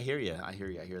 I hear you. I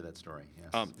hear that story.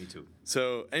 Yes, me too.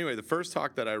 So anyway, the first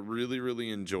talk that I really,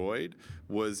 really enjoyed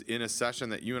was in a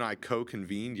session that you and I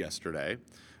co-convened yesterday.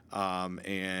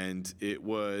 And it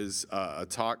was a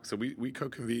talk. So we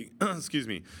co-convened,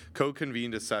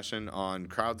 co-convened a session on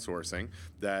crowdsourcing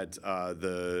that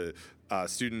the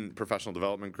student professional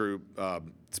development group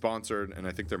sponsored, and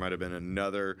I think there might have been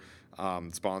another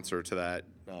sponsor to that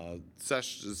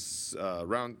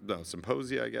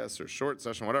symposia, I guess, or short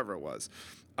session, whatever it was.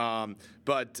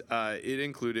 But it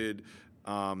included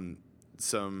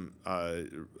some.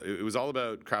 It was all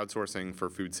about crowdsourcing for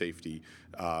food safety.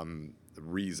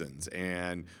 Reasons,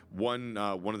 and one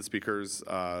of the speakers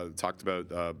talked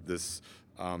about this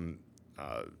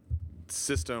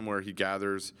system where he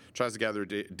tries to gather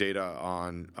data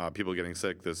on people getting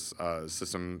sick. This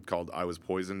system called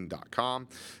IWasPoisoned.com.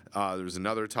 There was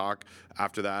another talk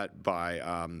after that by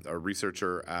a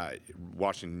researcher at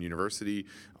Washington University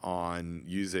on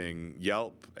using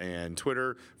Yelp and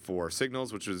Twitter for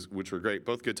signals, which were great.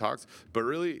 Both good talks, but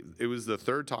really it was the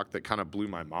third talk that kind of blew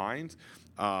my mind.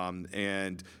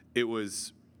 And it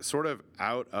was sort of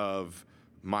out of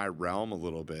my realm a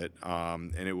little bit.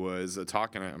 And it was a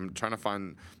talk, and I'm trying to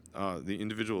find the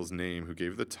individual's name who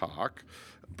gave the talk,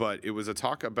 but it was a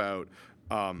talk about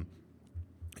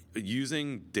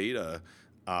using data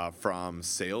from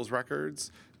sales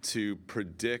records to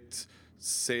predict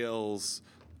sales,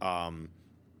 to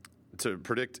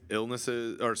predict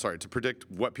to predict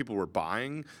what people were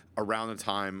buying around the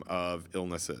time of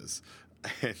illnesses.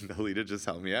 And Alita just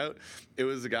helped me out. It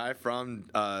was a guy from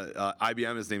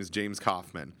IBM. His name is James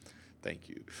Kaufman. Thank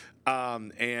you.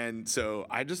 And so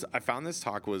I found this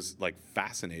talk was like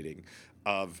fascinating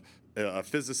of a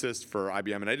physicist for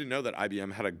IBM. And I didn't know that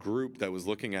IBM had a group that was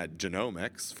looking at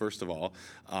genomics, first of all,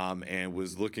 and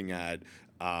was looking at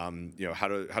How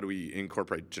do we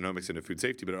incorporate genomics into food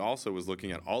safety? But it also was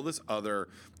looking at all this other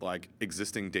like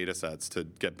existing data sets to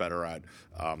get better at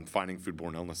finding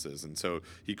foodborne illnesses. And so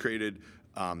he created,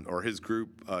 or his group,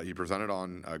 he presented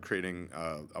on creating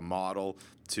a model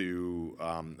to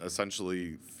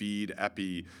essentially feed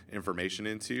epi information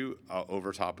into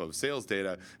over top of sales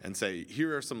data and say,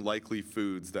 here are some likely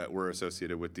foods that were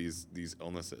associated with these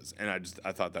illnesses. And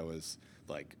I thought that was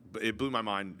like, it blew my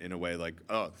mind in a way, like,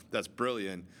 oh, that's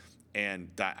brilliant. And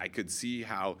that I could see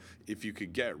how if you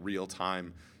could get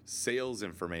real-time sales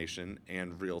information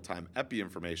and real-time epi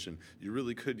information, you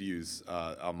really could use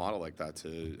a model like that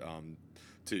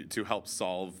to help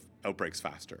solve outbreaks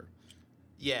faster.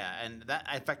 Yeah, and that,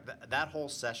 in fact, that whole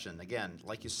session, again,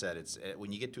 like you said,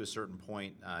 when you get to a certain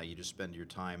point, you just spend your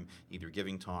time either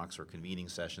giving talks or convening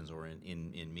sessions or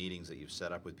in meetings that you've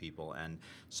set up with people. And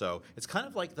so it's kind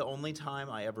of like the only time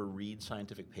I ever read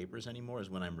scientific papers anymore is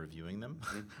when I'm reviewing them.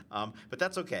 But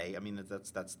that's okay. I mean,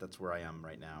 that's where I am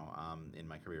right now in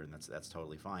my career, and that's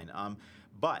totally fine.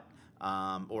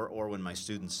 Or when my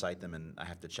students cite them and I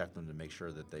have to check them to make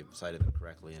sure that they've cited them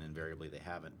correctly, and invariably they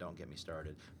haven't. Don't get me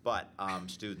started. But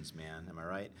students, man, am I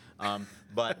right?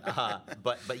 But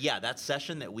yeah, that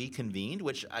session that we convened,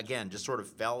 which again just sort of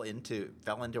fell into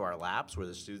our laps, where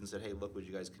the students said, "Hey, look what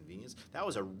you guys convened." That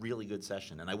was a really good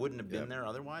session, and I wouldn't have been there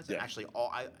otherwise. Yeah. And actually,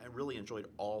 I really enjoyed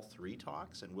all three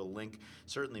talks, and we'll link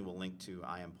to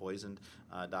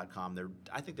IamPoisoned.com.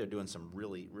 I think they're doing some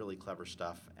really, really clever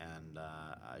stuff, and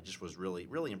I just was really,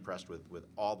 really impressed with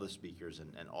all the speakers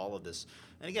and all of this.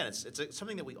 And again, it's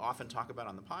something that we often talk about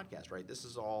on the podcast, right? This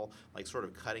is all like sort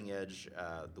of cutting edge,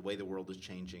 the way the world is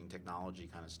changing, technology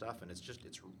kind of stuff, and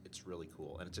it's really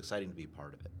cool, and it's exciting to be a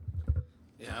part of it.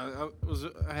 Yeah,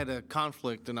 I had a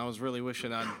conflict, and I was really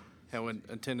wishing I had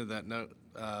attended that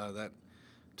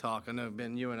talk. I know,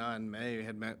 Ben, you and I in May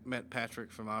had met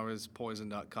Patrick from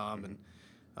IamPoisoned.com, and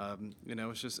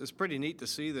it's pretty neat to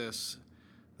see this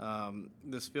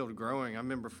field growing. I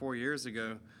remember 4 years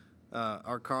ago,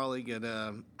 our colleague at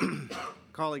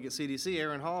CDC,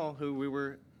 Aaron Hall, who we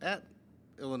were at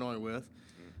Illinois with,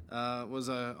 was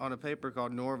on a paper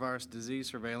called Norovirus Disease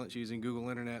Surveillance using Google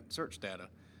Internet search data.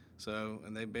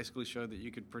 And they basically showed that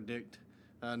you could predict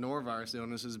norovirus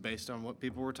illnesses based on what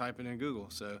people were typing in Google.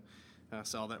 So I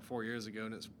saw that 4 years ago,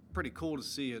 and it's pretty cool to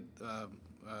see it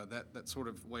that sort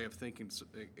of way of thinking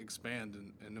expand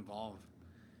and evolve.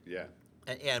 Yeah.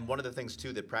 And one of the things,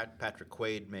 too, that Patrick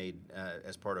Quaid made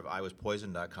as part of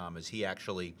IWasPoisoned.com is he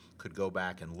actually could go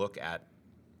back and look at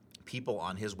people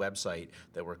on his website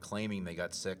that were claiming they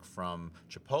got sick from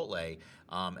Chipotle,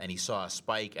 and he saw a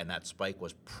spike, and that spike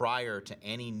was prior to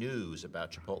any news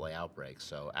about Chipotle outbreaks.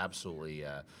 So absolutely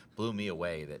blew me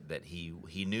away that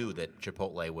he knew that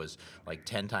Chipotle was like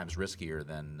 10 times riskier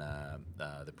than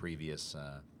the previous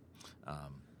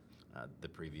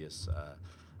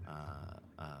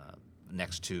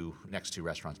next two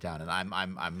restaurants down, and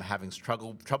I'm having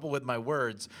trouble with my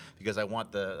words because I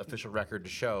want the official record to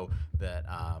show that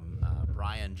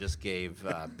Brian just gave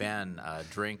Ben a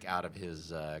drink out of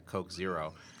his Coke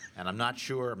Zero, and I'm not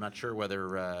sure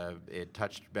whether it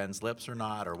touched Ben's lips or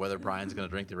not, or whether Brian's going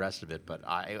to drink the rest of it. But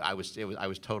I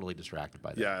was totally distracted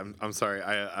by that. Yeah, I'm sorry.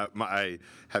 I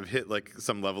have hit like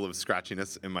some level of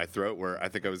scratchiness in my throat where I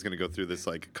think I was going to go through this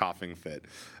like coughing fit.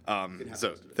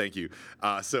 So thank you.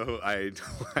 So I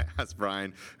asked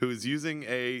Brian, who is using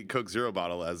a Coke Zero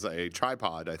bottle as a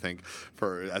tripod, I think,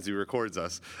 as he records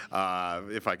us,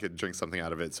 if I could drink something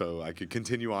out of it so I could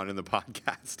continue on in the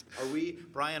podcast.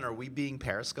 Brian, are we being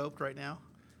periscoped right now?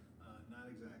 Not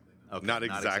exactly. Okay, Not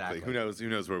exactly. Who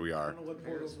knows where we are? I don't know what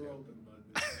portals were open,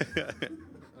 but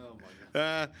Oh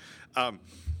my God.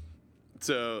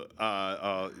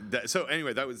 So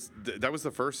anyway, that was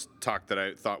the first talk that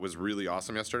I thought was really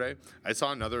awesome yesterday. I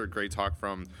saw another great talk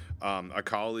from a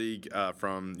colleague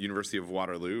from University of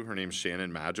Waterloo. Her name's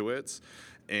Shannon Majewicz,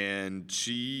 and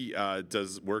she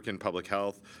does work in public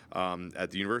health at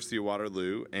the University of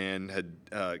Waterloo, and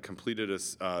had completed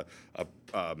a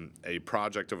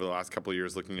project over the last couple of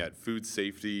years looking at food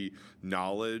safety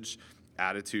knowledge,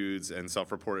 attitudes, and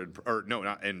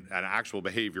and actual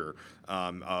behavior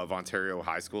of Ontario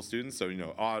high school students. So,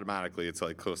 automatically it's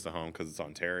like close to home because it's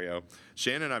Ontario.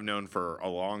 Shannon I've known for a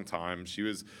long time. She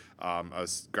was a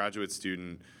graduate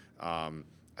student,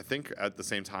 I think at the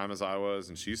same time as I was,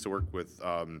 and she used to work with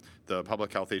the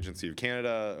Public Health Agency of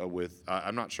Canada with,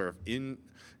 I'm not sure if in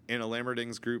Anna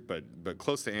Lammerding's group, but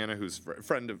close to Anna, who's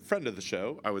friend of the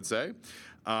show, I would say.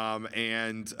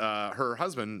 And her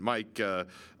husband, Mike,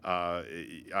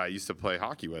 I used to play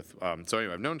hockey with. So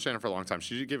anyway, I've known Shannon for a long time.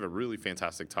 She gave a really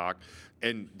fantastic talk.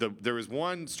 And there was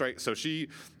one strike. So she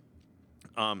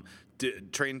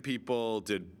Trained people,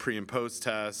 did pre and post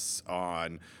tests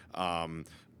on.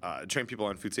 Trained people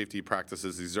on food safety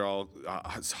practices. These are all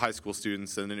high school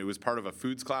students, and then it was part of a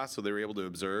foods class, so they were able to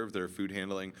observe their food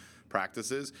handling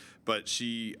practices. But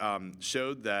she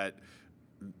showed that,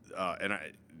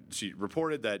 she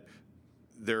reported that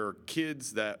there are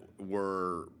kids that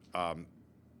were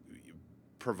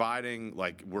providing,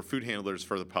 were food handlers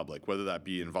for the public, whether that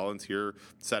be in volunteer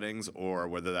settings or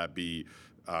whether that be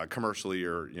commercially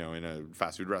or in a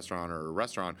fast food restaurant or a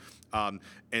restaurant,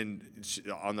 and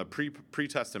on the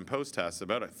pre-test and post-test,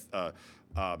 about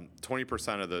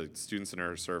 20% of the students in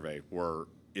her survey were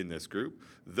in this group.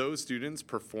 Those students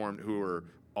performed who were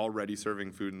already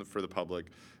serving food for the public.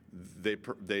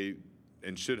 They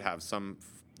and should have some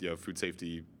food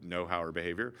safety know-how or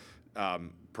behavior.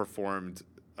 Performed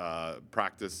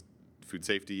practiced food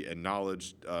safety and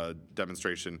knowledge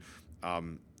demonstration.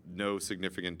 No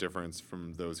significant difference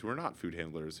from those who are not food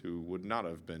handlers who would not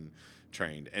have been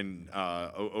trained. And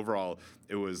overall,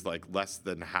 it was like less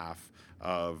than half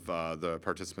of the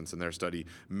participants in their study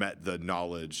met the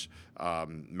knowledge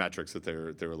metrics that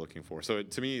they were looking for. So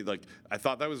to me, I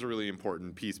thought that was a really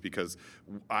important piece because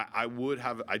I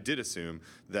did assume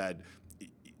that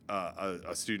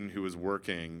a student who was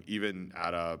working even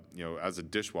at as a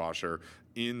dishwasher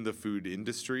in the food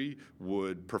industry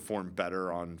would perform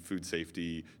better on food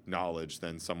safety knowledge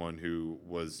than someone who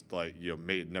was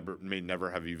may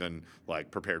never have even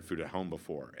prepared food at home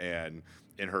before. And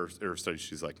in her study,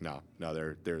 she's like, no,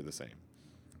 they're the same.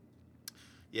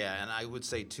 Yeah, and I would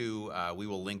say too, we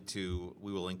will link to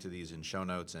these in show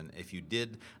notes. And if you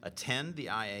did attend the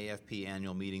IAFP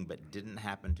annual meeting but didn't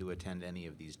happen to attend any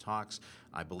of these talks,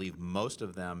 I believe most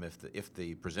of them, if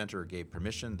the presenter gave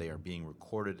permission, they are being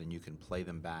recorded and you can play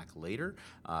them back later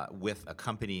with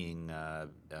accompanying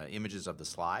images of the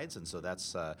slides. And so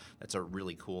that's a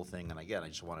really cool thing. And again, I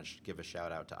just want to give a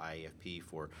shout out to IAFP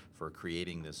for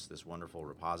creating this wonderful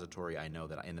repository. I know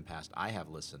that in the past I have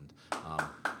listened.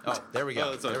 There we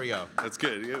go. There we go. That's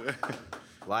good.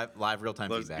 Live real-time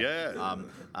feedback. Yeah.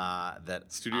 That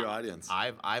studio audience.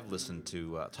 I've listened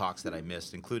to talks that I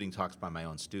missed, including talks by my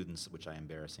own students, which I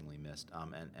embarrassingly missed.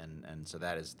 And so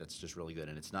that's just really good.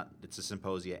 And it's a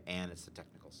symposia and it's a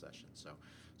technical session.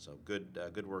 So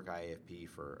good work IAFP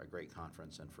for a great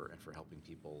conference and for helping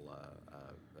people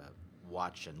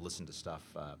watch and listen to stuff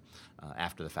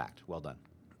after the fact. Well done.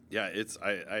 Yeah,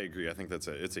 I agree. I think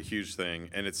it's a huge thing,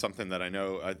 and it's something that I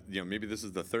know. Maybe this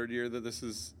is the third year that this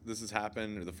has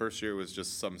happened. Or the first year was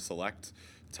just some select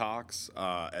talks,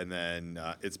 and then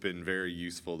it's been very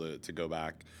useful to go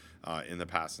back in the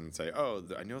past and say, oh,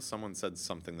 I know someone said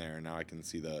something there, and now I can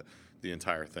see the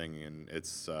entire thing, and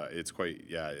it's quite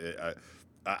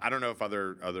I don't know if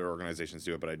other organizations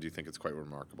do it, but I do think it's quite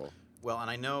remarkable. Well, and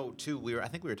I know too. I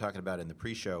think we were talking about in the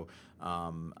pre-show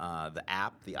the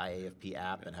app, the IAFP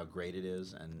app, and how great it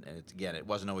is. And it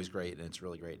wasn't always great, and it's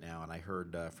really great now. And I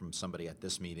heard from somebody at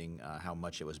this meeting how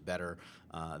much it was better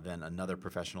than another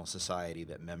professional society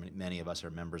that many of us are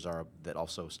members are that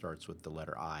also starts with the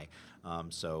letter I.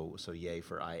 So yay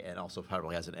for I, and also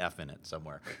probably has an F in it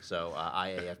somewhere. So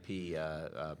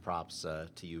IAFP, props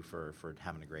to you for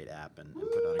having a great app and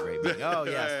putting on a great meeting. Oh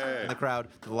yes, and the crowd,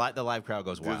 the live crowd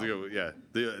goes wild. Yeah,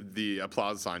 the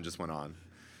applause sign just went on.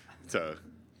 So,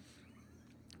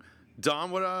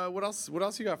 Dom, what else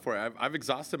you got for it? I've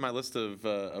exhausted my list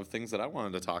of things that I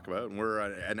wanted to talk about, and we're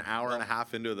an hour and a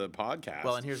half into the podcast.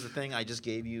 Well, and here's the thing: I just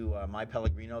gave you my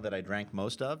Pellegrino that I drank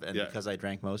most of, and because I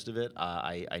drank most of it,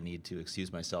 I need to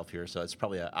excuse myself here. So it's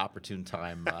probably an opportune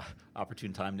time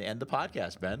to end the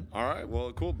podcast, Ben. All right.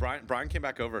 Well, cool. Brian came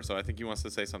back over, so I think he wants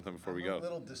to say something before we go. I'm a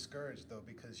little discouraged though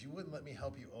because you wouldn't let me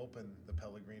help you open the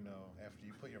Pellegrino after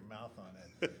you put your mouth on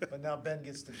it, but now Ben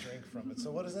gets to drink from it.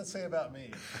 So what does that say about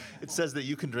me? It says that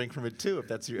you can drink from it too if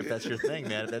that's your thing,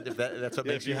 man. If that's what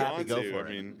makes you happy, go for it. I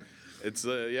mean, it's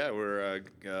we're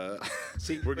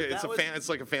it's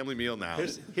like a family meal now.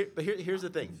 Here's the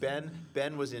thing.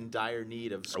 Ben was in dire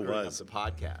need of screwing up the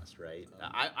podcast, right?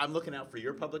 I'm looking out for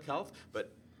your public health,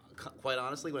 but quite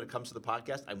honestly, when it comes to the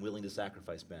podcast, I'm willing to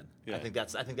sacrifice Ben. Yeah. I think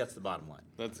that's the bottom line.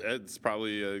 It's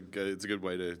probably a good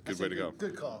way to go.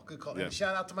 Good call. Yeah. And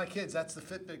shout out to my kids. That's the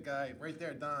Fitbit guy right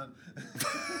there, Don.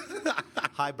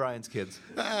 Hi, Brian's kids.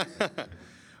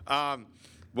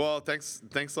 Well, thanks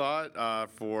a lot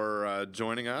for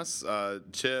joining us,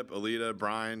 Chip, Alita,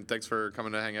 Brian. Thanks for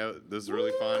coming to hang out. This was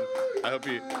really fun. I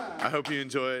hope you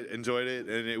enjoyed it.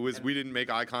 And we didn't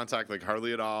make eye contact like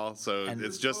hardly at all. So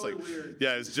it's just like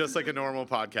it's just like a normal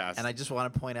podcast. And I just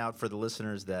want to point out for the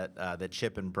listeners that that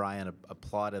Chip and Brian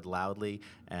applauded loudly,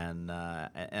 and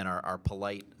our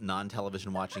polite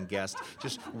non-television watching guest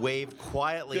just waved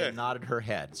quietly and nodded her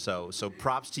head. So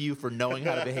props to you for knowing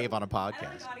how to behave on a I don't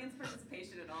podcast. like audience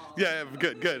participation at all. Yeah,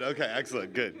 good. Okay,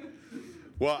 excellent, good.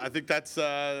 Well, I think that's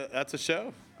a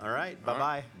show. All right,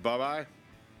 bye-bye. Bye-bye.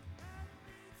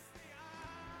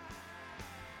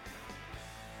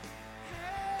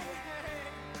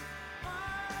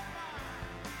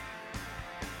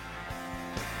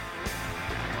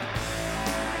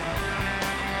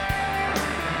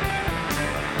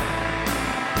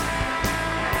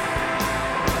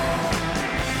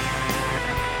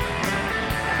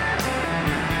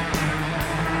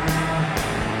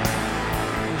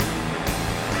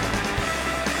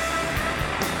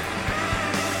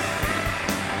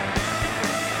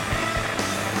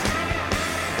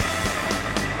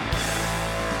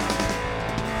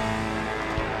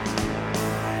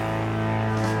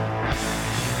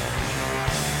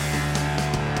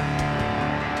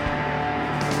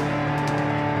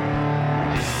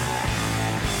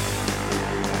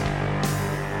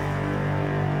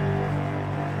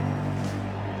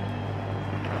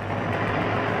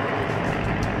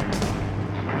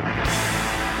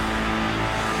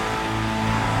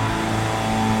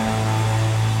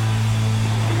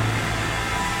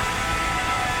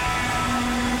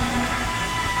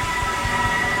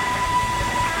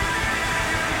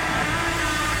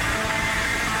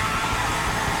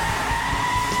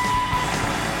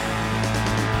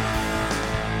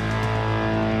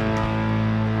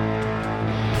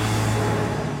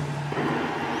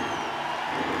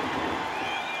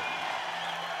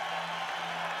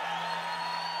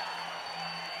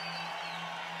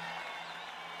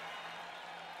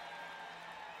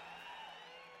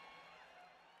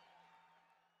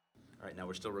 All right, now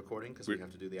we're still recording because we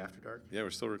have to do the After Dark. Yeah,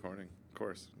 we're still recording, of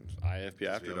course. It's IFP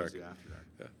After We always Dark. do After Dark.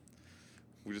 Yeah.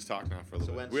 We just talk now for a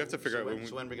little bit. We have to figure out when we...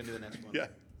 So when we're gonna do the next one? Yeah.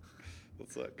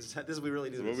 Let's look. This is we really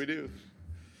do. This is what we do.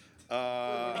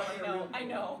 I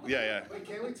know. Yeah. Wait,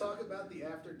 can we talk about the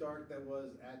After Dark that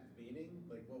was at the meeting?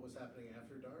 Like what was happening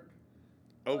after dark?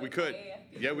 Oh, we could.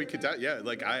 IFP. Yeah, we could.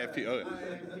 Like IFP. Oh,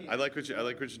 I like what you're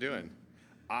doing.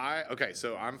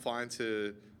 So I'm flying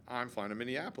to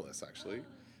Minneapolis actually,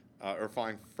 or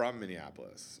flying from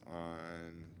Minneapolis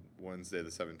on Wednesday the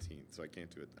 17th. So I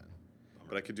can't do it then,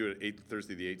 but I could do it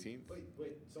Thursday the 18th.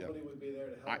 Wait, somebody would be there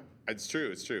to help. It's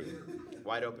true.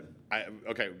 Wide open.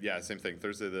 Same thing.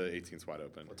 Thursday the 18th 's wide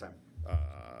open. What time?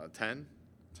 10.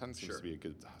 10 seems Sure. to be a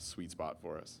good sweet spot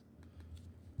for us.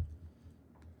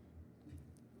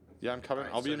 Yeah, I'm coming. All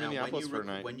right, I'll be so in now Minneapolis for a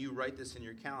night. When you write this in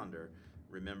your calendar,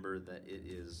 remember that it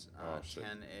is shit.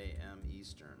 10 a.m.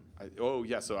 Eastern.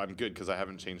 So I'm good because I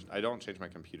haven't changed. I don't change my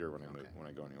computer when I move, when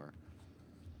I go anywhere.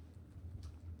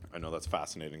 I know that's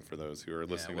fascinating for those who are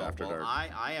listening to After Dark.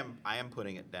 I am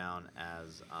putting it down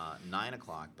as 9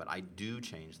 o'clock, but I do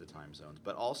change the time zones.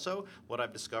 But also, what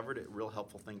I've discovered, a real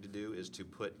helpful thing to do is to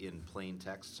put in plain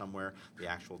text somewhere the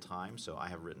actual time. So I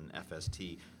have written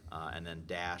FST and then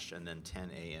dash and then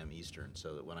 10 a.m. Eastern,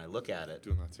 so that when I look at it,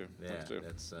 Doing that too. yeah, That too.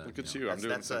 that's Look at you. I'm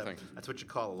doing the same thing. That's what you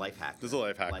call a life hack. This is a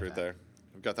life hack right there.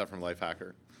 I've got that from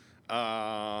Lifehacker.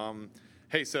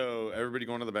 Hey, so everybody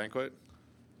going to the banquet?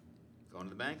 Going to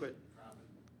the banquet.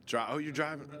 You're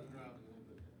driving.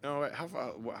 No, wait,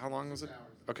 how long was it?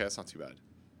 Okay, that's not too bad.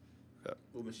 Yeah.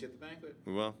 We'll miss you at the banquet.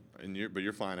 We will. But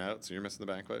you're flying out, so you're missing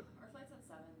the banquet. Our flight's at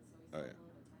 7, so we Oh, still have yeah. a little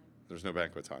bit of time. There's no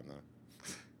banquet time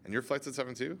though. And your flight's at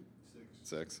 7 too?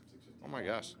 6. Oh my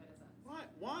gosh.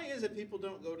 Why is it people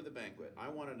don't go to the banquet? I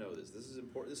want to know this. This is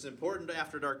important. This is important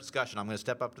After Dark discussion. I'm going to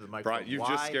step up to the microphone. Brian, you've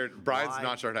just scared. Brian's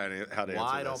not sure how to answer this.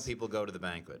 Why don't people go to the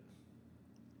banquet?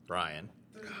 Brian.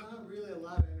 There's not really a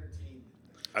lot of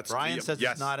entertainment. Brian says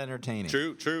it's not entertaining.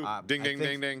 True. Ding, I ding, think-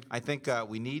 ding, ding. I think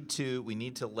we need to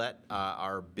let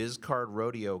our BizCard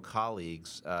Rodeo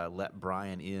colleagues let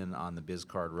Brian in on the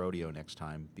BizCard Rodeo next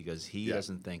time because he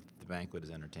doesn't think the banquet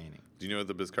is entertaining. Do you know what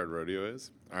the BizCard Rodeo is?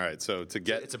 All right, so to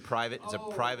get It's a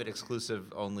private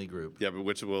exclusive only group. yeah, but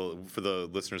which will for the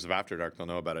listeners of After Dark, they'll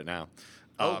know about it now.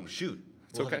 Shoot.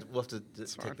 It's okay. We'll have to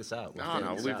take this out.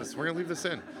 No, we'll leave this. We're gonna leave this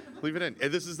in. Leave it in.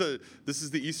 And this is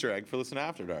the Easter egg for Listen to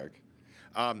After Dark.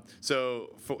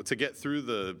 To get through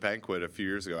the banquet a few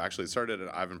years ago, actually it started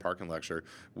at Ivan Parkin Lecture,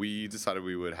 we decided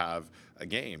we would have a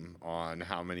game on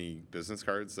how many business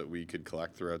cards that we could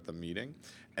collect throughout the meeting.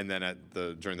 And then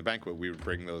during the banquet, we would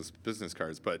bring those business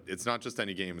cards. But it's not just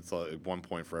any game. It's like 1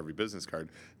 point for every business card.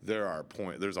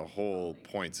 There's a whole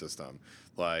point system.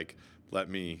 Like, let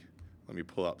me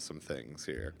pull up some things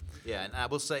here. Yeah, and I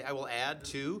will add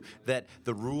too that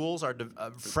the rules are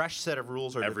a fresh set of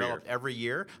rules are developed every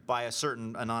year by a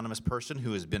certain anonymous person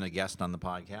who has been a guest on the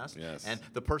podcast. Yes. And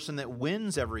the person that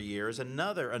wins every year is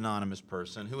another anonymous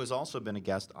person who has also been a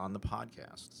guest on the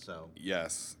podcast. So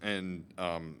Yes, and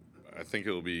I think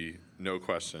it will be no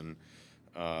question.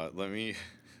 Let me.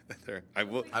 There, I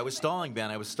will. I was stalling, Ben.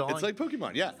 I was stalling. It's like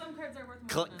Pokemon. Yeah. Some cards are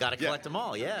worth more. Got to collect them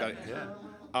all. Yeah. Got it.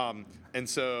 Yeah. And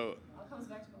so. Comes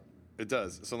back to It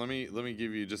does. So let me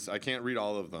give you I can't read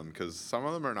all of them because some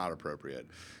of them are not appropriate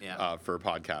for a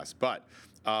podcast. But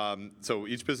so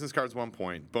each business card's 1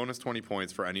 point. Bonus 20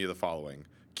 points for any of the following: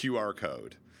 QR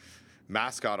code,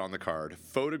 mascot on the card,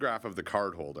 photograph of the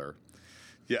card holder.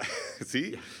 Yeah.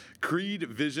 See, creed,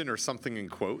 vision, or something in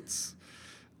quotes.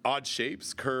 Odd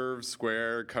shapes, curves,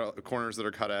 square, corners that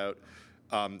are cut out.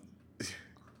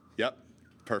 Yep.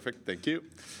 Perfect. Thank you.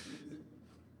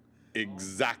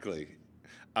 Exactly.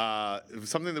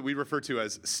 Something that we refer to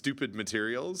as stupid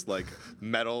materials, like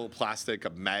metal, plastic, a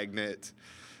magnet,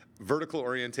 vertical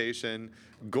orientation,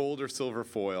 gold or silver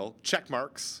foil, check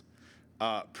marks,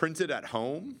 printed at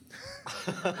home.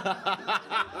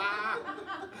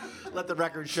 Let the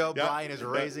record show Yeah. Brian is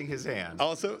raising his hand.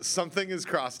 Also, something is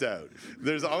crossed out.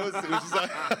 There's always, which is like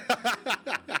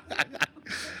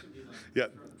yeah.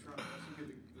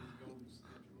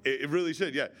 It really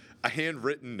should, yeah. A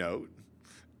handwritten note.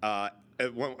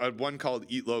 One called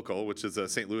Eat Local, which is a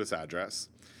St. Louis address.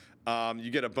 You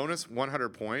get a bonus 100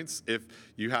 points if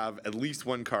you have at least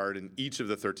one card in each of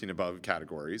the 13 above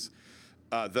categories.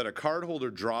 That a card holder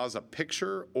draws a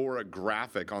picture or a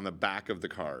graphic on the back of the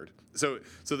card. So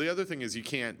the other thing is you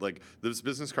can't, like, this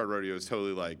business card rodeo is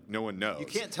totally like no one knows. You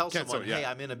can't tell someone, hey,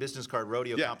 I'm in a business card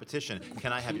rodeo Yeah. competition.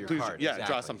 Can I have your Please, card? yeah,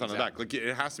 Exactly, draw something on the back. Like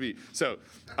it has to be. So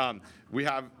we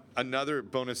have another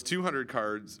bonus 200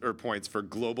 cards or points for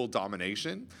global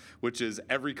domination, which is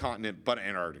every continent but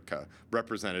Antarctica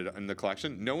represented in the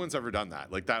collection. No one's ever done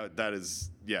that. Like that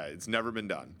is, yeah, it's never been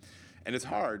done. And it's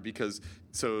hard because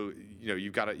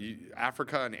you've got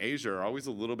Africa and Asia are always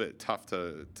a little bit tough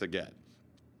to get.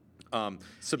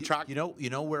 Subtract. You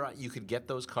know where you could get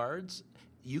those cards?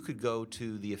 You could go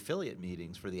to the affiliate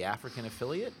meetings for the African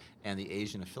affiliate and the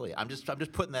Asian affiliate. I'm just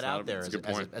putting that out there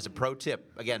as a pro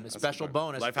tip. Again, a special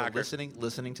bonus Life for hacker.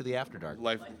 listening to the After Dark.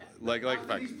 Like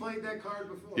He's played that card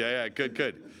before. Yeah,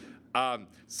 good.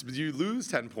 So you lose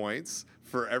 10 points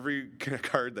for every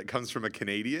card that comes from a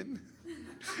Canadian,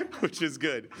 which is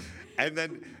good. And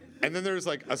then there's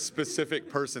like a specific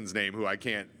person's name who I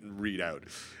can't read out.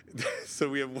 So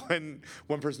we have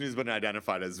one person who's been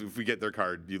identified as, if we get their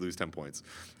card, you lose 10 points.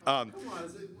 Come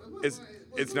on,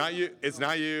 It's not you. It's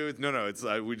not you. No. It's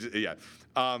yeah.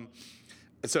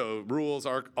 So rules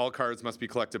are all cards must be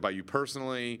collected by you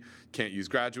personally. Can't use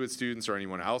graduate students or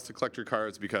anyone else to collect your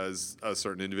cards because a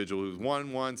certain individual who's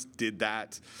won once did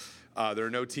that. There are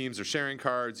no teams or sharing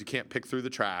cards. You can't pick through the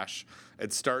trash.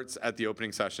 It starts at the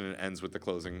opening session and ends with the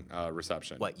closing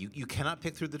reception. What you cannot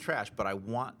pick through the trash, but I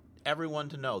want everyone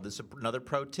to know this is another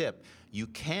pro tip. You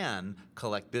can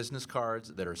collect business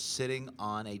cards that are sitting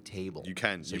on a table. You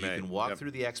can. So you may. can walk Yep.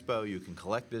 through the expo. You can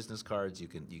collect business cards. You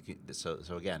can. So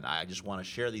again, I just want to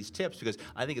share these tips because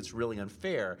I think it's really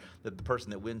unfair that the person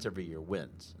that wins every year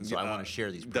wins. And so I want to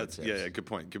share these pro tips. Yeah. Good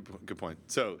point. Good point.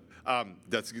 So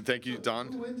thank you,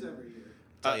 Don. Who wins every year?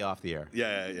 Tell you off the air.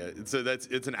 Yeah. So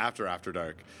it's an after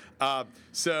dark.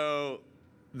 So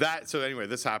anyway,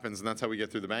 this happens, and that's how we get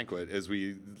through the banquet. Is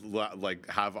we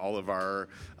have all of our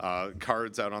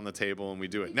cards out on the table, and we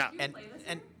do it now. And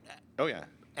Oh yeah.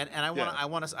 and I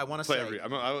want to Play say every.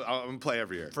 I'm gonna play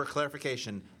every year. for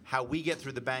clarification, how we get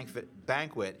through the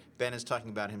banquet, Ben is talking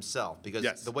about himself. Because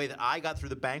Yes. the way that I got through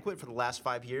the banquet for the last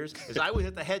 5 years is I was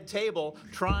at the head table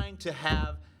trying to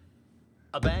have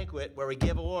a banquet where we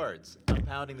give awards. I'm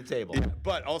pounding the table. Yeah,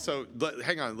 but also,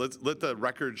 hang on. Let the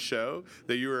record show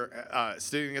that you were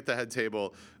sitting at the head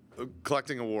table,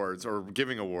 collecting awards or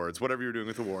giving awards, whatever you're doing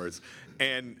with awards.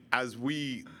 And as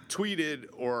we tweeted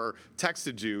or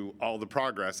texted you all the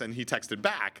progress, and he texted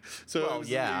back. So Well,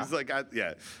 yeah. he's like,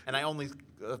 yeah. And I only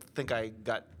think I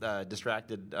got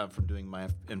distracted from doing my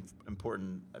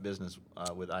important business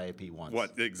with IAP once.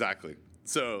 What exactly?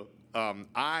 So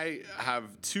I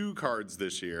have 2 cards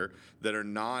this year that are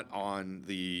not on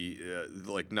the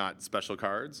not special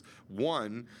cards.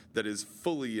 One that is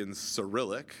fully in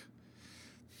Cyrillic,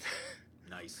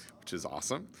 Nice. which is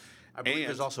awesome. I believe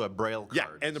there's also a Braille card.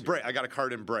 Yeah, and the Braille. I got a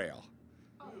card in Braille.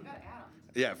 Oh, we gotta add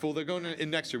 'em. Yeah, full. They're going in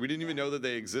next year. We didn't even know that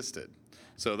they existed.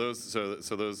 So those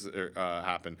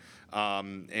happen.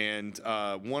 And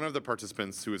one of the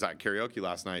participants who was at karaoke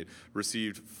last night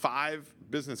received 5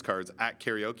 business cards at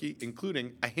karaoke,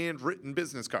 including a handwritten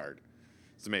business card.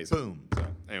 It's amazing. Boom. So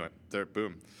anyway, there,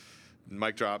 boom,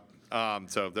 mic drop.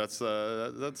 So that's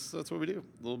what we do.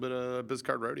 A little bit of biz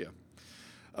card rodeo.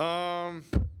 I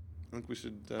think we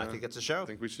should. I think it's a show. I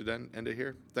think we should end it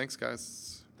here. Thanks,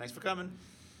 guys. Thanks for coming.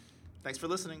 Thanks for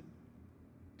listening.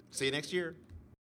 See you next year.